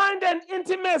 Find an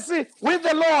intimacy with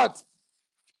the Lord.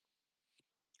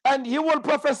 And he will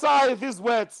prophesy these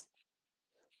words.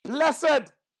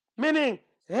 Blessed, meaning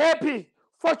happy,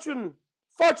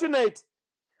 fortunate,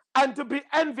 and to be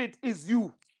envied is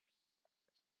you.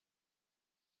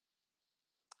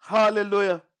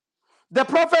 Hallelujah. The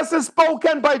prophecies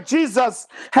spoken by Jesus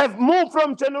have moved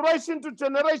from generation to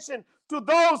generation to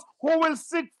those who will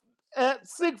seek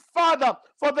Father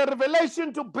for the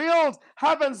revelation to build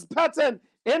heaven's pattern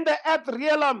in the earth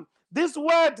realm. This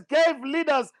word gave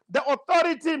leaders the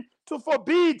authority to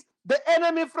forbid the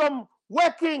enemy from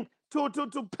working,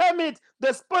 to permit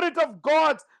the Spirit of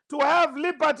God to have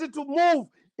liberty to move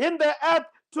in the earth,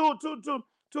 to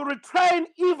retrain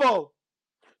evil,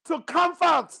 to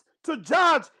comfort, to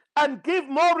judge, and give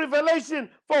more revelation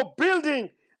for building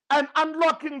and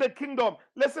unlocking the kingdom.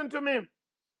 Listen to me.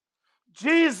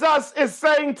 Jesus is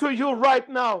saying to you right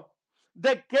now,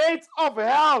 the gates of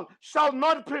hell shall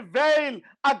not prevail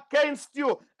against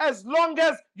you as long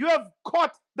as you have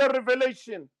caught the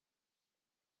revelation.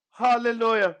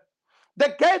 Hallelujah.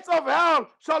 The gates of hell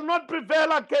shall not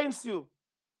prevail against you.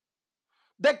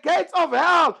 The gates of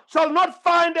hell shall not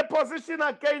find a position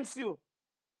against you.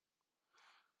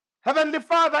 Heavenly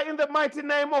Father, in the mighty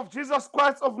name of Jesus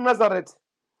Christ of Nazareth,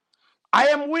 I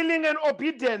am willing and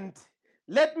obedient.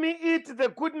 Let me eat the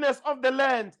goodness of the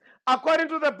land. According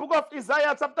to the book of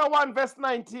Isaiah chapter 1 verse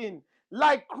 19.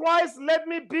 Like Christ, let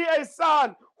me be a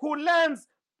son who learns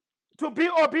to be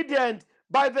obedient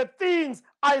by the things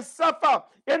I suffer.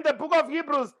 In the book of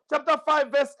Hebrews chapter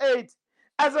 5 verse 8.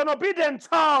 As an obedient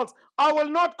child, I will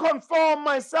not conform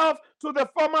myself to the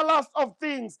former lust of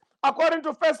things. According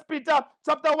to 1 Peter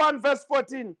chapter 1 verse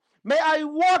 14. May I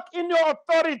walk in your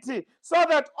authority so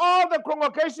that all the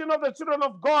congregation of the children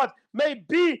of God may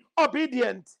be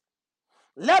obedient.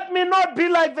 Let me not be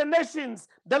like the nations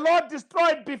the Lord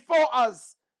destroyed before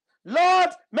us. Lord,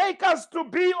 make us to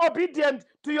be obedient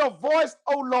to your voice,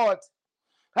 O Lord.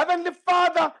 Heavenly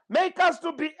Father, make us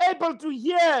to be able to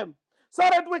hear so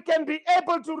that we can be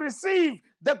able to receive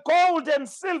the gold and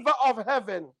silver of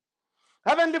heaven.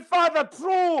 Heavenly Father,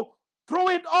 through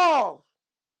it all,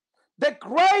 the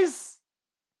grace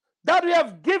that you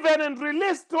have given and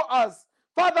released to us,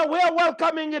 Father, we are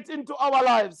welcoming it into our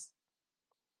lives.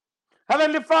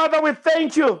 Heavenly Father, we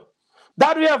thank you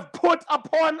that you have put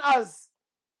upon us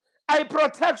a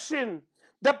protection,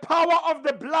 the power of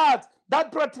the blood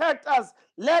that protects us.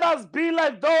 Let us be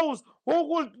like those who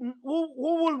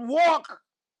will walk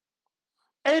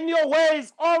in your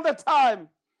ways all the time.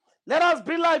 Let us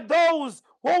be like those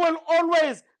who will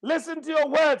always listen to your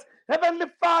words. Heavenly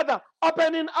Father,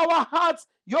 open in our hearts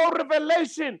your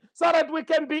revelation so that we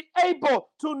can be able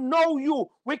to know you.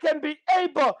 We can be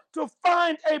able to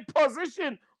find a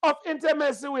position of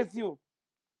intimacy with you.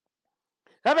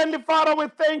 Heavenly Father, we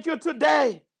thank you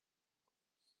today.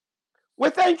 We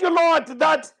thank you, Lord,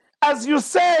 that as you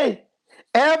say,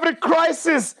 every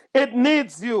crisis, it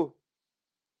needs you.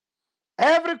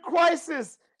 Every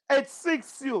crisis, it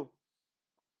seeks you.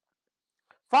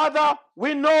 Father,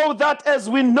 we know that as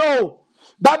we know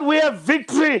that we have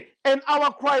victory in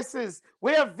our crisis.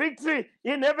 We have victory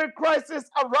in every crisis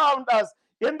around us.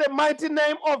 In the mighty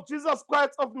name of Jesus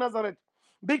Christ of Nazareth.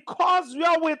 Because you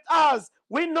are with us,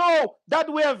 we know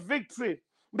that we have victory.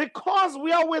 Because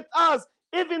we are with us,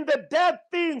 even the dead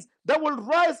things that will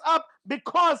rise up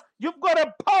because you've got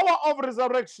a power of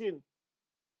resurrection.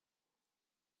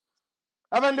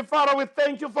 Heavenly Father, we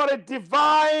thank you for a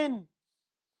divine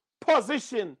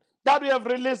position that you have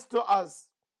released to us.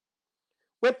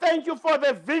 We thank you for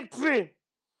the victory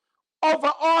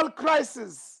over all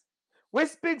crises. We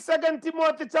speak 2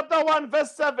 Timothy chapter 1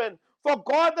 verse 7. For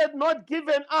God had not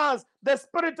given us the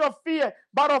spirit of fear,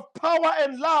 but of power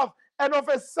and love and of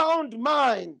a sound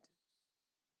mind.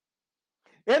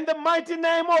 In the mighty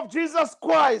name of Jesus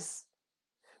Christ,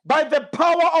 by the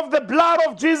power of the blood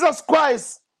of Jesus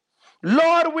Christ,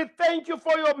 Lord, we thank you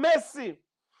for your mercy.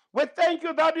 We thank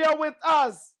you that you are with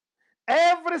us.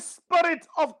 Every spirit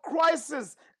of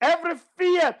crisis, every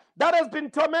fear that has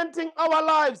been tormenting our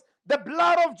lives, the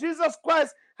blood of Jesus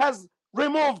Christ has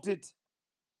removed it.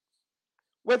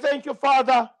 We thank you,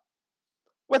 Father.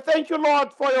 We thank you,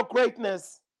 Lord, for your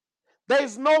greatness. There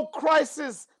is no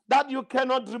crisis that you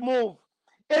cannot remove.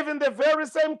 Even the very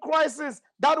same crisis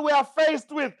that we are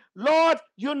faced with, Lord,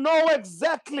 you know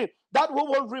exactly that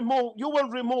you will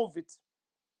remove it.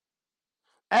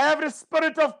 Every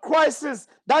spirit of crisis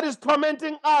that is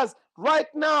tormenting us right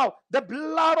now, the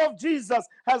blood of Jesus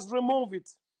has removed it.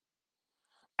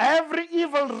 Every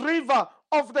evil river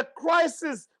of the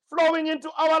crisis flowing into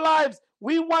our lives,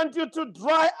 we want you to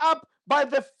dry up by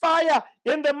the fire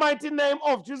in the mighty name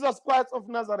of Jesus Christ of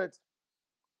Nazareth.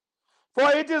 For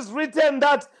it is written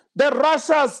that the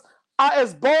righteous are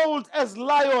as bold as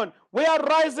lion. We are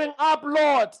rising up,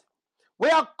 Lord. We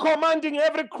are commanding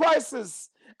every crisis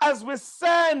as we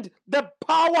send the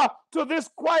power to this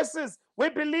crisis. We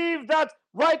believe that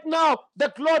right now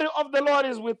the glory of the Lord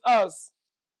is with us.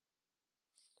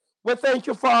 We thank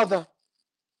you, Father.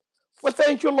 We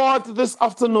thank you, Lord, this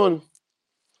afternoon.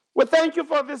 We thank you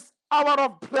for this hour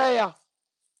of prayer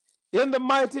in the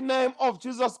mighty name of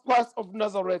Jesus Christ of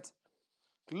Nazareth.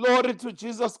 Glory to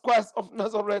Jesus Christ of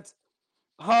Nazareth.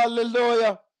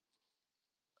 Hallelujah.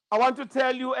 I want to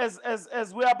tell you as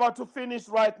we're about to finish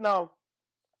right now,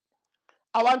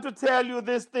 I want to tell you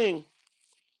this thing.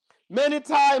 Many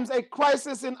times a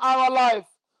crisis in our life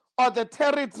or the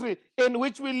territory in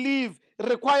which we live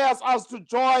requires us to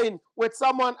join with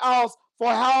someone else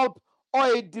for help or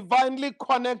a divinely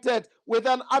connected with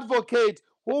an advocate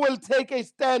who will take a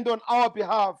stand on our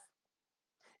behalf.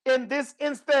 In this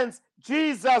instance,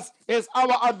 Jesus is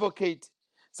our advocate.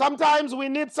 Sometimes we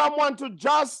need someone to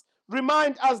just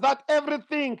remind us that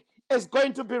everything is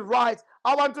going to be right.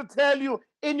 I want to tell you,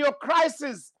 in your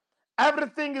crisis,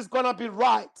 everything is going to be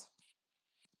right.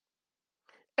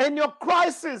 In your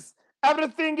crisis,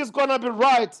 everything is going to be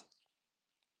right.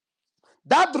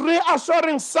 That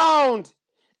reassuring sound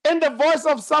in the voice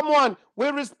of someone we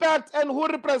respect and who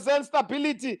represents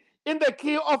stability in the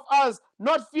key of us,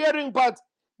 not fearing but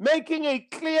making a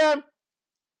clear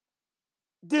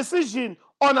decision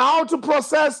on how to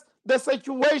process the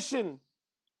situation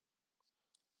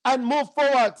and move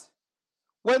forward.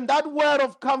 When that word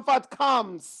of comfort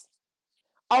comes,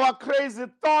 our crazy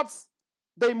thoughts,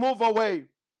 they move away.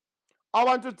 I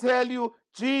want to tell you,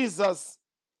 Jesus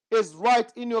is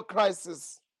right in your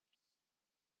crisis.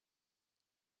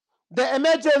 The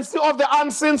emergency of the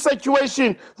unseen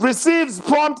situation receives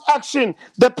prompt action.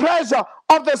 The pressure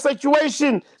of the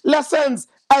situation lessens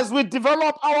as we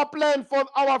develop our plan for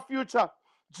our future.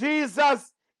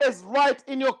 Jesus is right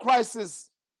in your crisis.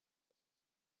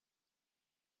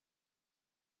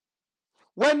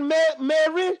 When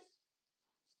Mary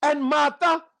and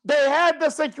Martha, they had the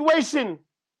situation,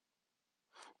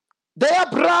 their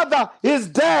brother is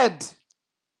dead.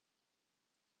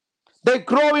 They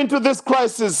grow into this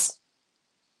crisis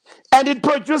and it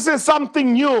produces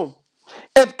something new.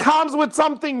 It comes with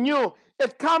something new.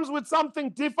 It comes with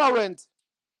something different.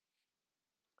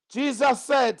 Jesus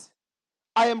said,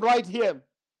 I am right here.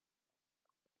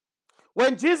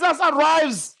 When Jesus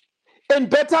arrives in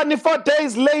Bethany 4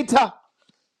 days later,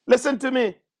 listen to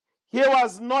me, he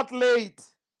was not late.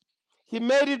 He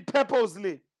made it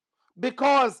purposely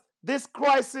because this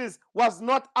crisis was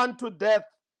not unto death.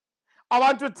 I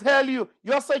want to tell you,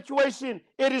 your situation,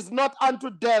 it is not unto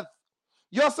death.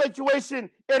 Your situation,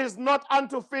 it is not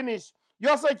unto finish.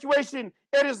 Your situation,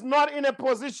 it is not in a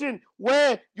position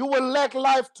where you will lack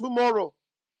life tomorrow.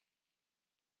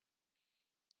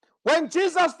 When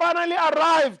Jesus finally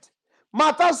arrived,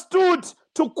 Martha stood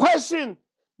to question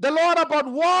the Lord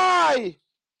about why?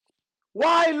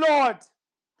 Why, Lord?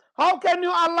 How can you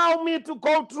allow me to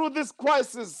go through this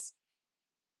crisis?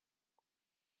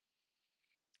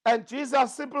 And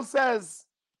Jesus simply says,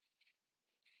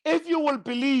 if you will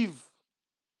believe,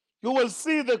 you will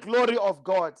see the glory of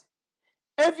God.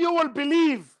 If you will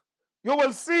believe, you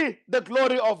will see the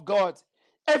glory of God.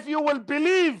 If you will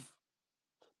believe,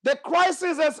 the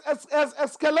crisis has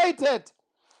escalated.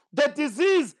 The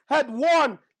disease had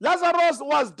won. Lazarus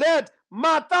was dead.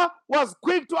 Martha was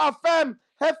quick to affirm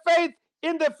her faith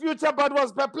in the future, but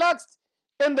was perplexed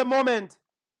in the moment.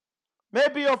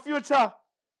 Maybe your future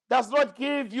does not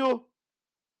give you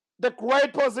the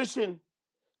great position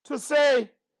to say,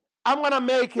 I'm going to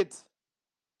make it.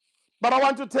 But I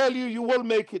want to tell you, you will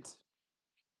make it.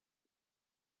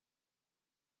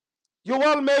 You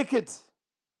will make it.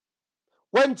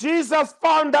 When Jesus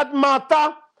found that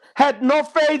Martha had no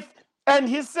faith, and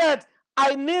he said,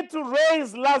 I need to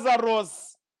raise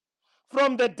Lazarus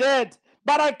from the dead,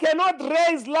 but I cannot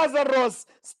raise Lazarus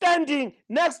standing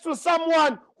next to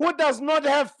someone who does not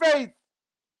have faith.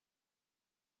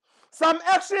 Some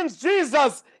actions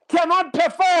Jesus cannot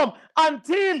perform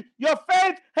until your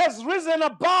faith has risen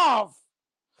above.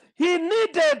 He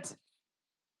needed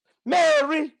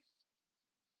Mary.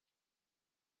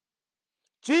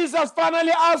 Jesus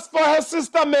finally asked for her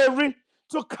sister Mary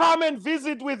to come and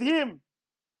visit with him.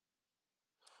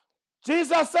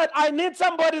 Jesus said, I need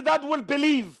somebody that will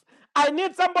believe. I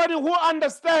need somebody who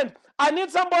understands. I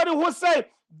need somebody who say,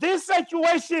 this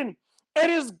situation, it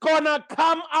is gonna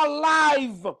come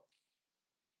alive.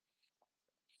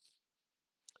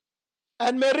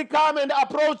 And Mary come and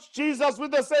approach Jesus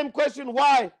with the same question,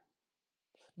 why?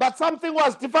 But something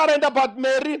was different about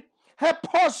Mary. Her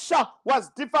posture was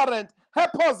different. Her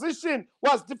position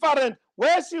was different.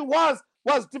 Where she was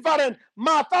different.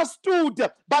 Martha stood,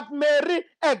 but Mary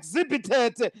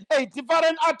exhibited a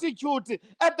different attitude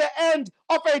at the end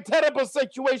of a terrible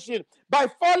situation by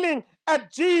falling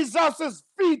at Jesus'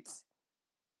 feet.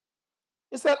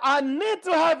 He said, I need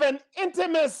to have an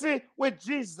intimacy with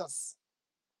Jesus.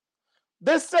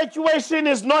 This situation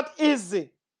is not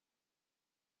easy.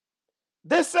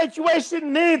 This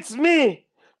situation needs me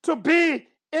to be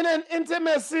in an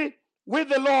intimacy with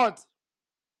the Lord.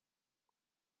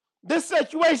 This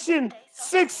situation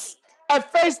seeks a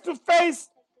face-to-face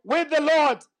with the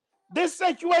Lord. This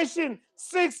situation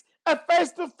seeks a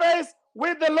face-to-face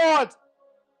with the Lord.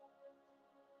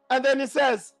 And then he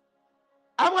says,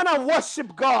 I'm going to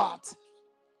worship God.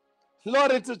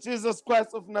 Glory to Jesus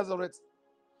Christ of Nazareth.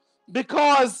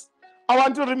 Because I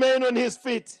want to remain on his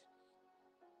feet.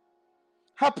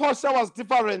 Her posture was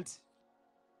different.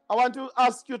 I want to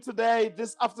ask you today,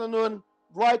 this afternoon,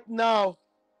 right now,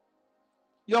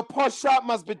 your posture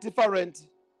must be different.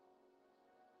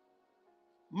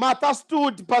 Martha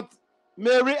stood, but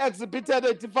Mary exhibited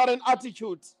a different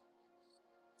attitude.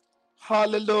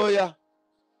 Hallelujah.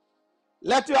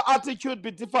 Let your attitude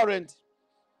be different.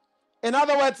 In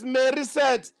other words, Mary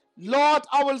said, Lord,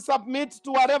 I will submit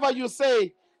to whatever you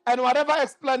say and whatever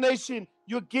explanation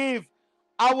you give.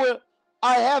 I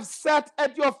have sat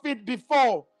at your feet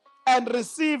before and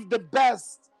received the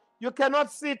best. You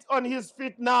cannot sit on his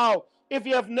feet now if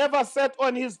you have never sat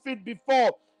on his feet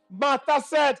before. Martha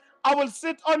said, I will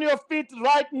sit on your feet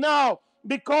right now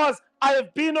because I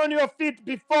have been on your feet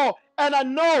before and I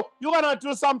know you're going to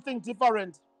do something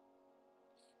different.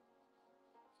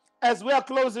 As we are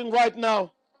closing right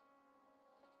now,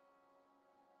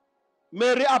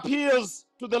 Mary appeals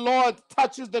to the Lord,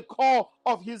 touches the core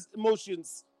of his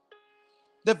emotions,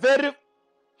 the very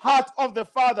heart of the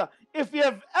Father. If you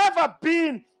have ever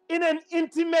been in an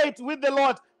intimate with the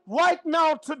Lord, right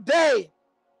now, today,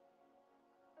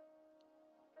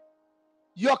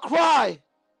 your cry,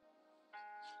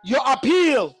 your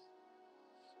appeal,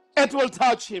 it will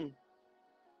touch him.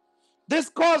 This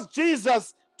caused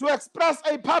Jesus to express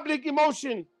a public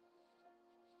emotion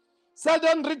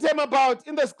seldom written about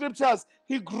in the scriptures.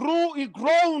 He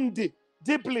groaned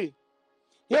deeply.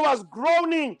 He was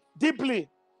groaning deeply.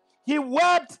 He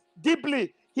wept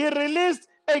deeply. He released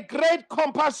a great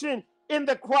compassion in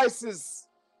the crisis.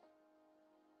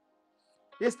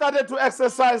 He started to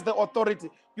exercise the authority.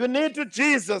 You need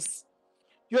Jesus.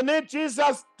 You need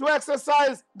Jesus to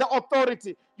exercise the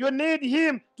authority. You need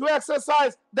him to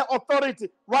exercise the authority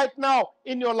right now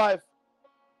in your life.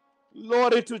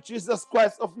 Glory to Jesus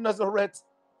Christ of Nazareth.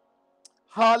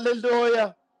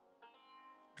 Hallelujah.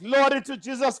 Glory to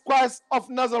Jesus Christ of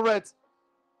Nazareth.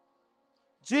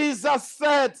 Jesus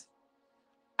said,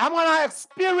 I'm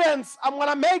going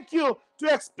to make you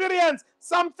to experience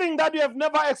something that you have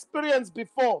never experienced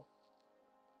before.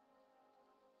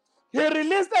 He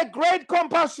released a great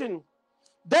compassion.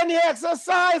 Then he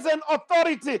exercised an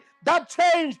authority that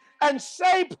changed and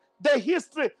shaped the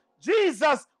history.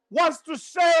 Jesus wants to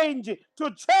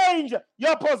change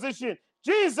your position.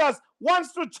 Jesus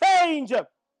wants to change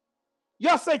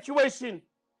your situation.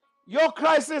 Your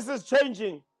crisis is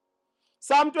changing.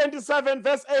 Psalm 27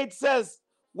 verse 8 says,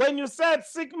 when you said,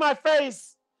 seek my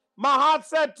face, my heart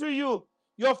said to you,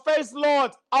 your face,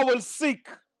 Lord, I will seek.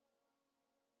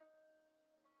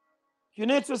 You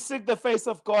need to seek the face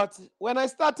of God. When I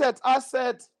started, I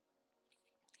said,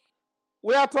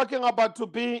 we are talking about to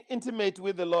be intimate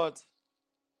with the Lord.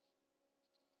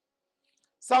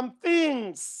 Some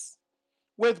things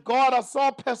with God are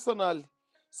so personal,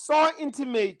 so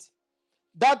intimate,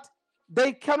 that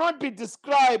they cannot be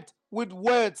described with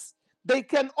words. They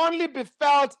can only be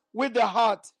felt with the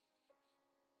heart.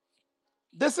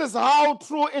 This is how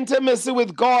true intimacy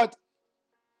with God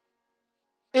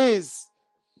is.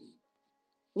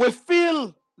 We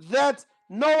feel that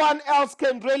no one else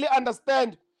can really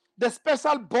understand the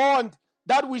special bond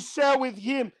that we share with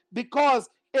him because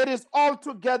it is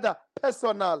altogether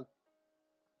personal.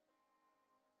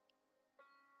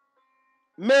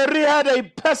 Mary had a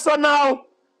personal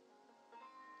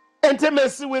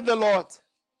intimacy with the Lord.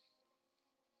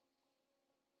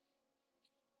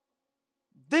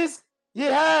 He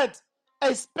had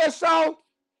a special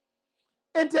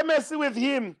intimacy with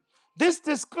him. This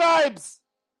describes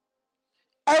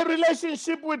a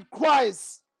relationship with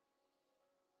Christ.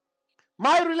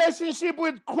 My relationship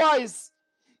with Christ,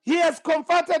 he has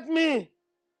comforted me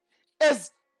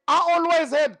as I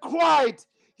always had cried.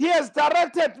 He has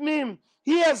directed me.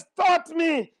 He has taught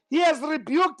me. He has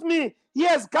rebuked me. He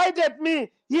has guided me.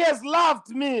 He has loved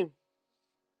me.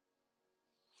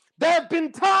 There have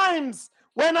been times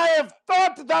when I have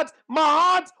thought that my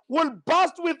heart will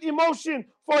burst with emotion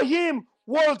for him,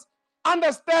 will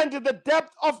understand the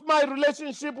depth of my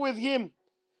relationship with him.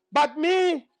 But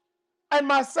me and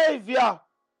my Savior,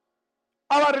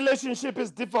 our relationship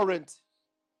is different.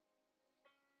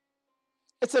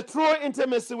 It's a true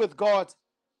intimacy with God.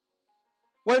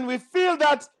 When we feel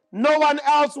that no one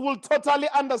else will totally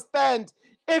understand,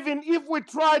 even if we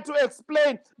try to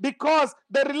explain, because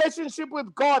the relationship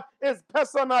with God is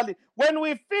personally. When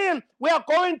we feel we are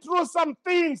going through some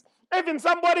things, even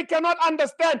somebody cannot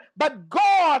understand, but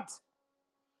God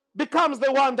becomes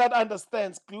the one that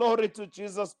understands. Glory to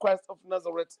Jesus Christ of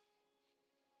Nazareth.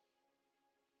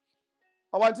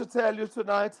 I want to tell you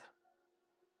tonight,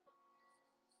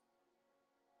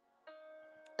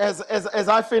 as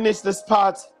I finish this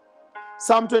part,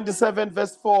 Psalm 27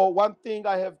 verse 4, one thing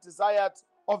I have desired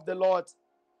of the Lord,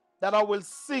 that I will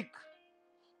seek,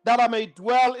 that I may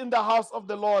dwell in the house of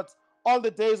the Lord all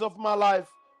the days of my life,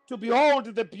 to behold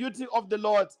the beauty of the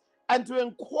Lord and to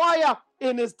inquire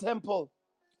in his temple.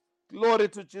 Glory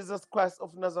to Jesus Christ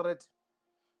of Nazareth.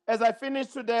 As I finish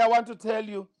today, I want to tell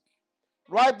you,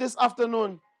 right this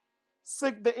afternoon,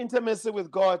 seek the intimacy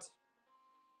with God.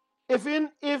 If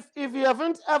you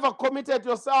haven't ever committed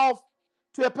yourself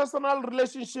to a personal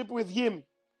relationship with Him,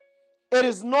 it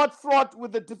is not fraught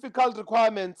with the difficult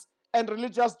requirements and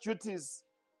religious duties.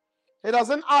 He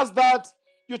doesn't ask that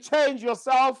you change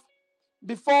yourself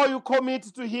before you commit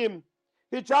to Him.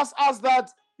 He just asks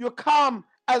that you come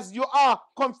as you are,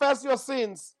 confess your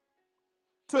sins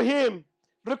to Him,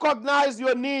 recognize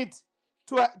your need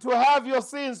to have your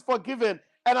sins forgiven,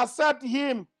 and accept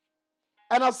Him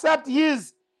and accept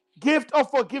His gift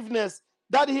of forgiveness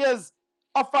that He has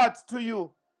offered to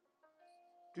you.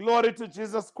 Glory to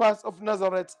Jesus Christ of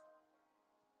Nazareth.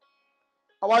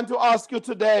 I want to ask you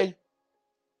today,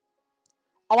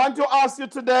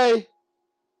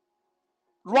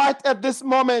 right at this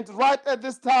moment, right at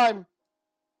this time,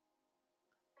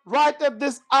 right at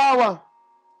this hour.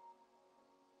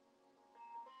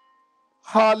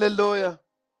 Hallelujah.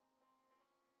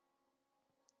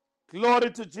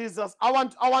 Glory to Jesus. I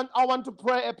want to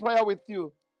pray a prayer with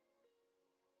you.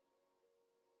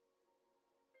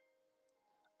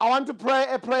 I want to pray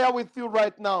a prayer with you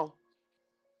right now.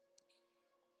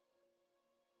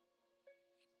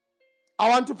 I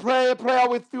want to pray a prayer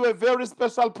with you, a very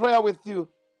special prayer with you.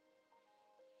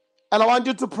 And I want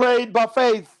you to pray it by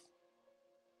faith.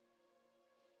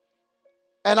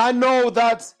 And I know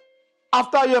that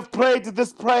after you have prayed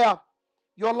this prayer,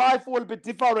 your life will be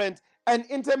different, and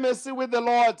intimacy with the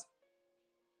Lord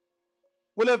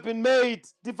will have been made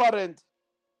different.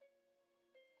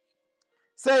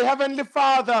 Say, Heavenly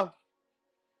Father,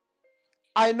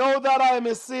 I know that I am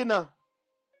a sinner.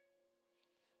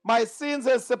 My sins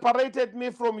have separated me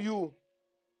from you.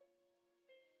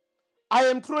 I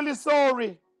am truly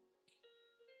sorry.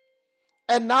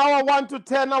 And now I want to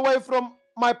turn away from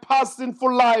my past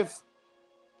sinful life.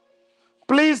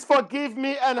 Please forgive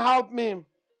me and help me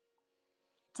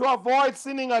to avoid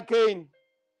sinning again.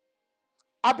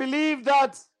 I believe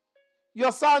that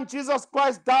your Son, Jesus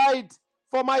Christ, died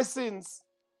for my sins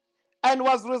and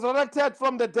was resurrected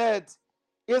from the dead.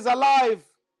 He is alive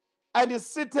and is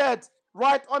seated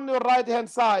right on the right-hand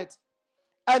side.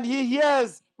 And He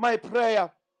hears my prayer.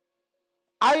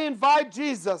 I invite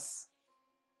Jesus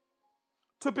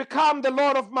to become the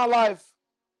Lord of my life,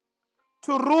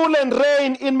 to rule and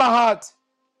reign in my heart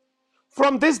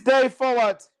from this day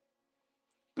forward.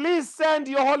 Please send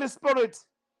your Holy Spirit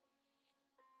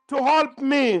to help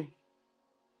me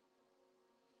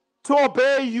to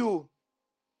obey you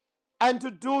and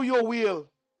to do your will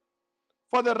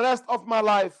for the rest of my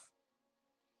life.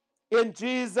 In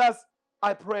Jesus,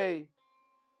 I pray.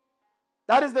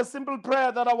 That is the simple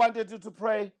prayer that I wanted you to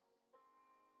pray.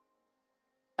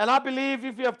 And I believe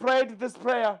if you have prayed this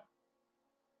prayer,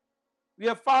 you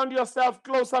have found yourself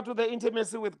closer to the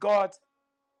intimacy with God.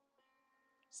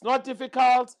 It's not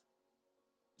difficult.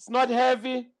 It's not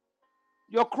heavy.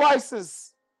 Your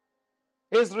crisis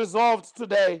is resolved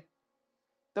today.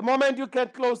 The moment you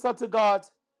get closer to God,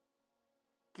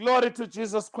 glory to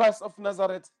Jesus Christ of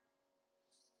Nazareth.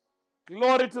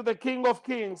 Glory to the King of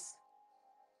Kings.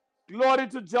 Glory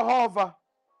to Jehovah.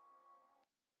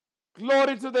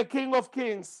 Glory to the King of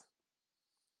Kings.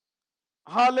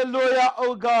 Hallelujah,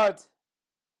 oh God.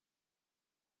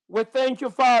 We thank you,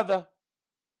 Father.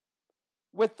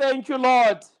 We thank you,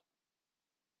 Lord.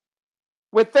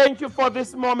 We thank you for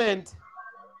this moment.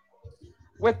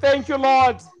 We thank you,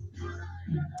 Lord,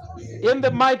 in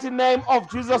the mighty name of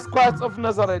Jesus Christ of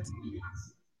Nazareth.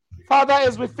 Father,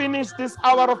 as we finish this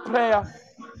hour of prayer,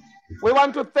 we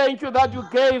want to thank you that you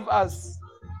gave us,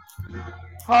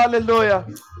 hallelujah,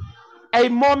 a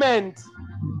moment.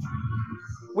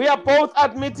 We are both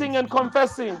admitting and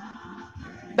confessing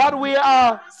that we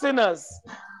are sinners.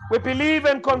 We believe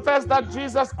and confess that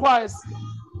Jesus Christ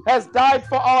has died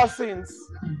for our sins.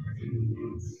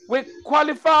 We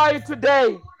qualify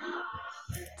today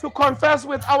to confess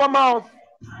with our mouth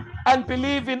and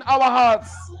believe in our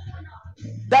hearts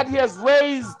that He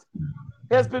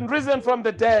has been risen from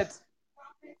the dead.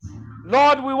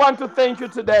 Lord, we want to thank you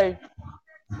today.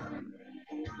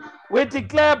 We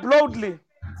declare boldly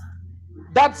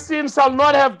that sin shall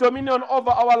not have dominion over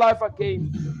our life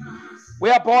again.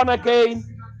 We are born again.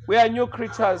 We are new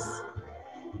creatures.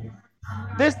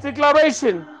 This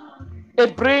declaration,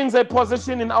 it brings a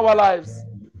position in our lives.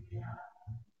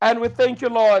 And we thank you,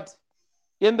 Lord,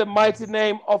 in the mighty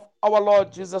name of our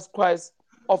Lord Jesus Christ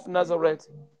of Nazareth.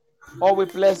 Oh, we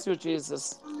bless you,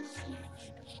 Jesus.